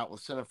and we're out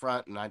with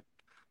Centerfront, and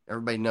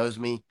everybody knows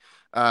me.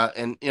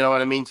 And you know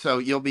what I mean? So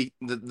you'll be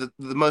the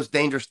most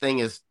dangerous thing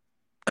is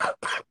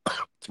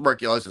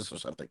tuberculosis or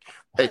something.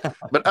 Hey,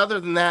 but other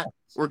than that,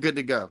 we're good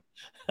to go.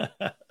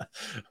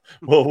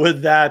 Well,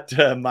 with that,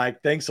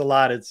 Mike, thanks a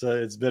lot. It's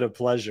been a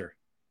pleasure.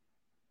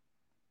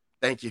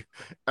 Thank you.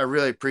 I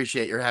really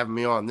appreciate your having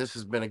me on. This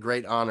has been a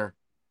great honor.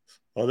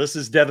 Well, this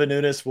is Devin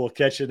Nunes. We'll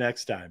catch you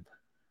next time.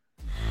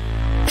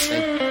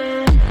 Thank you.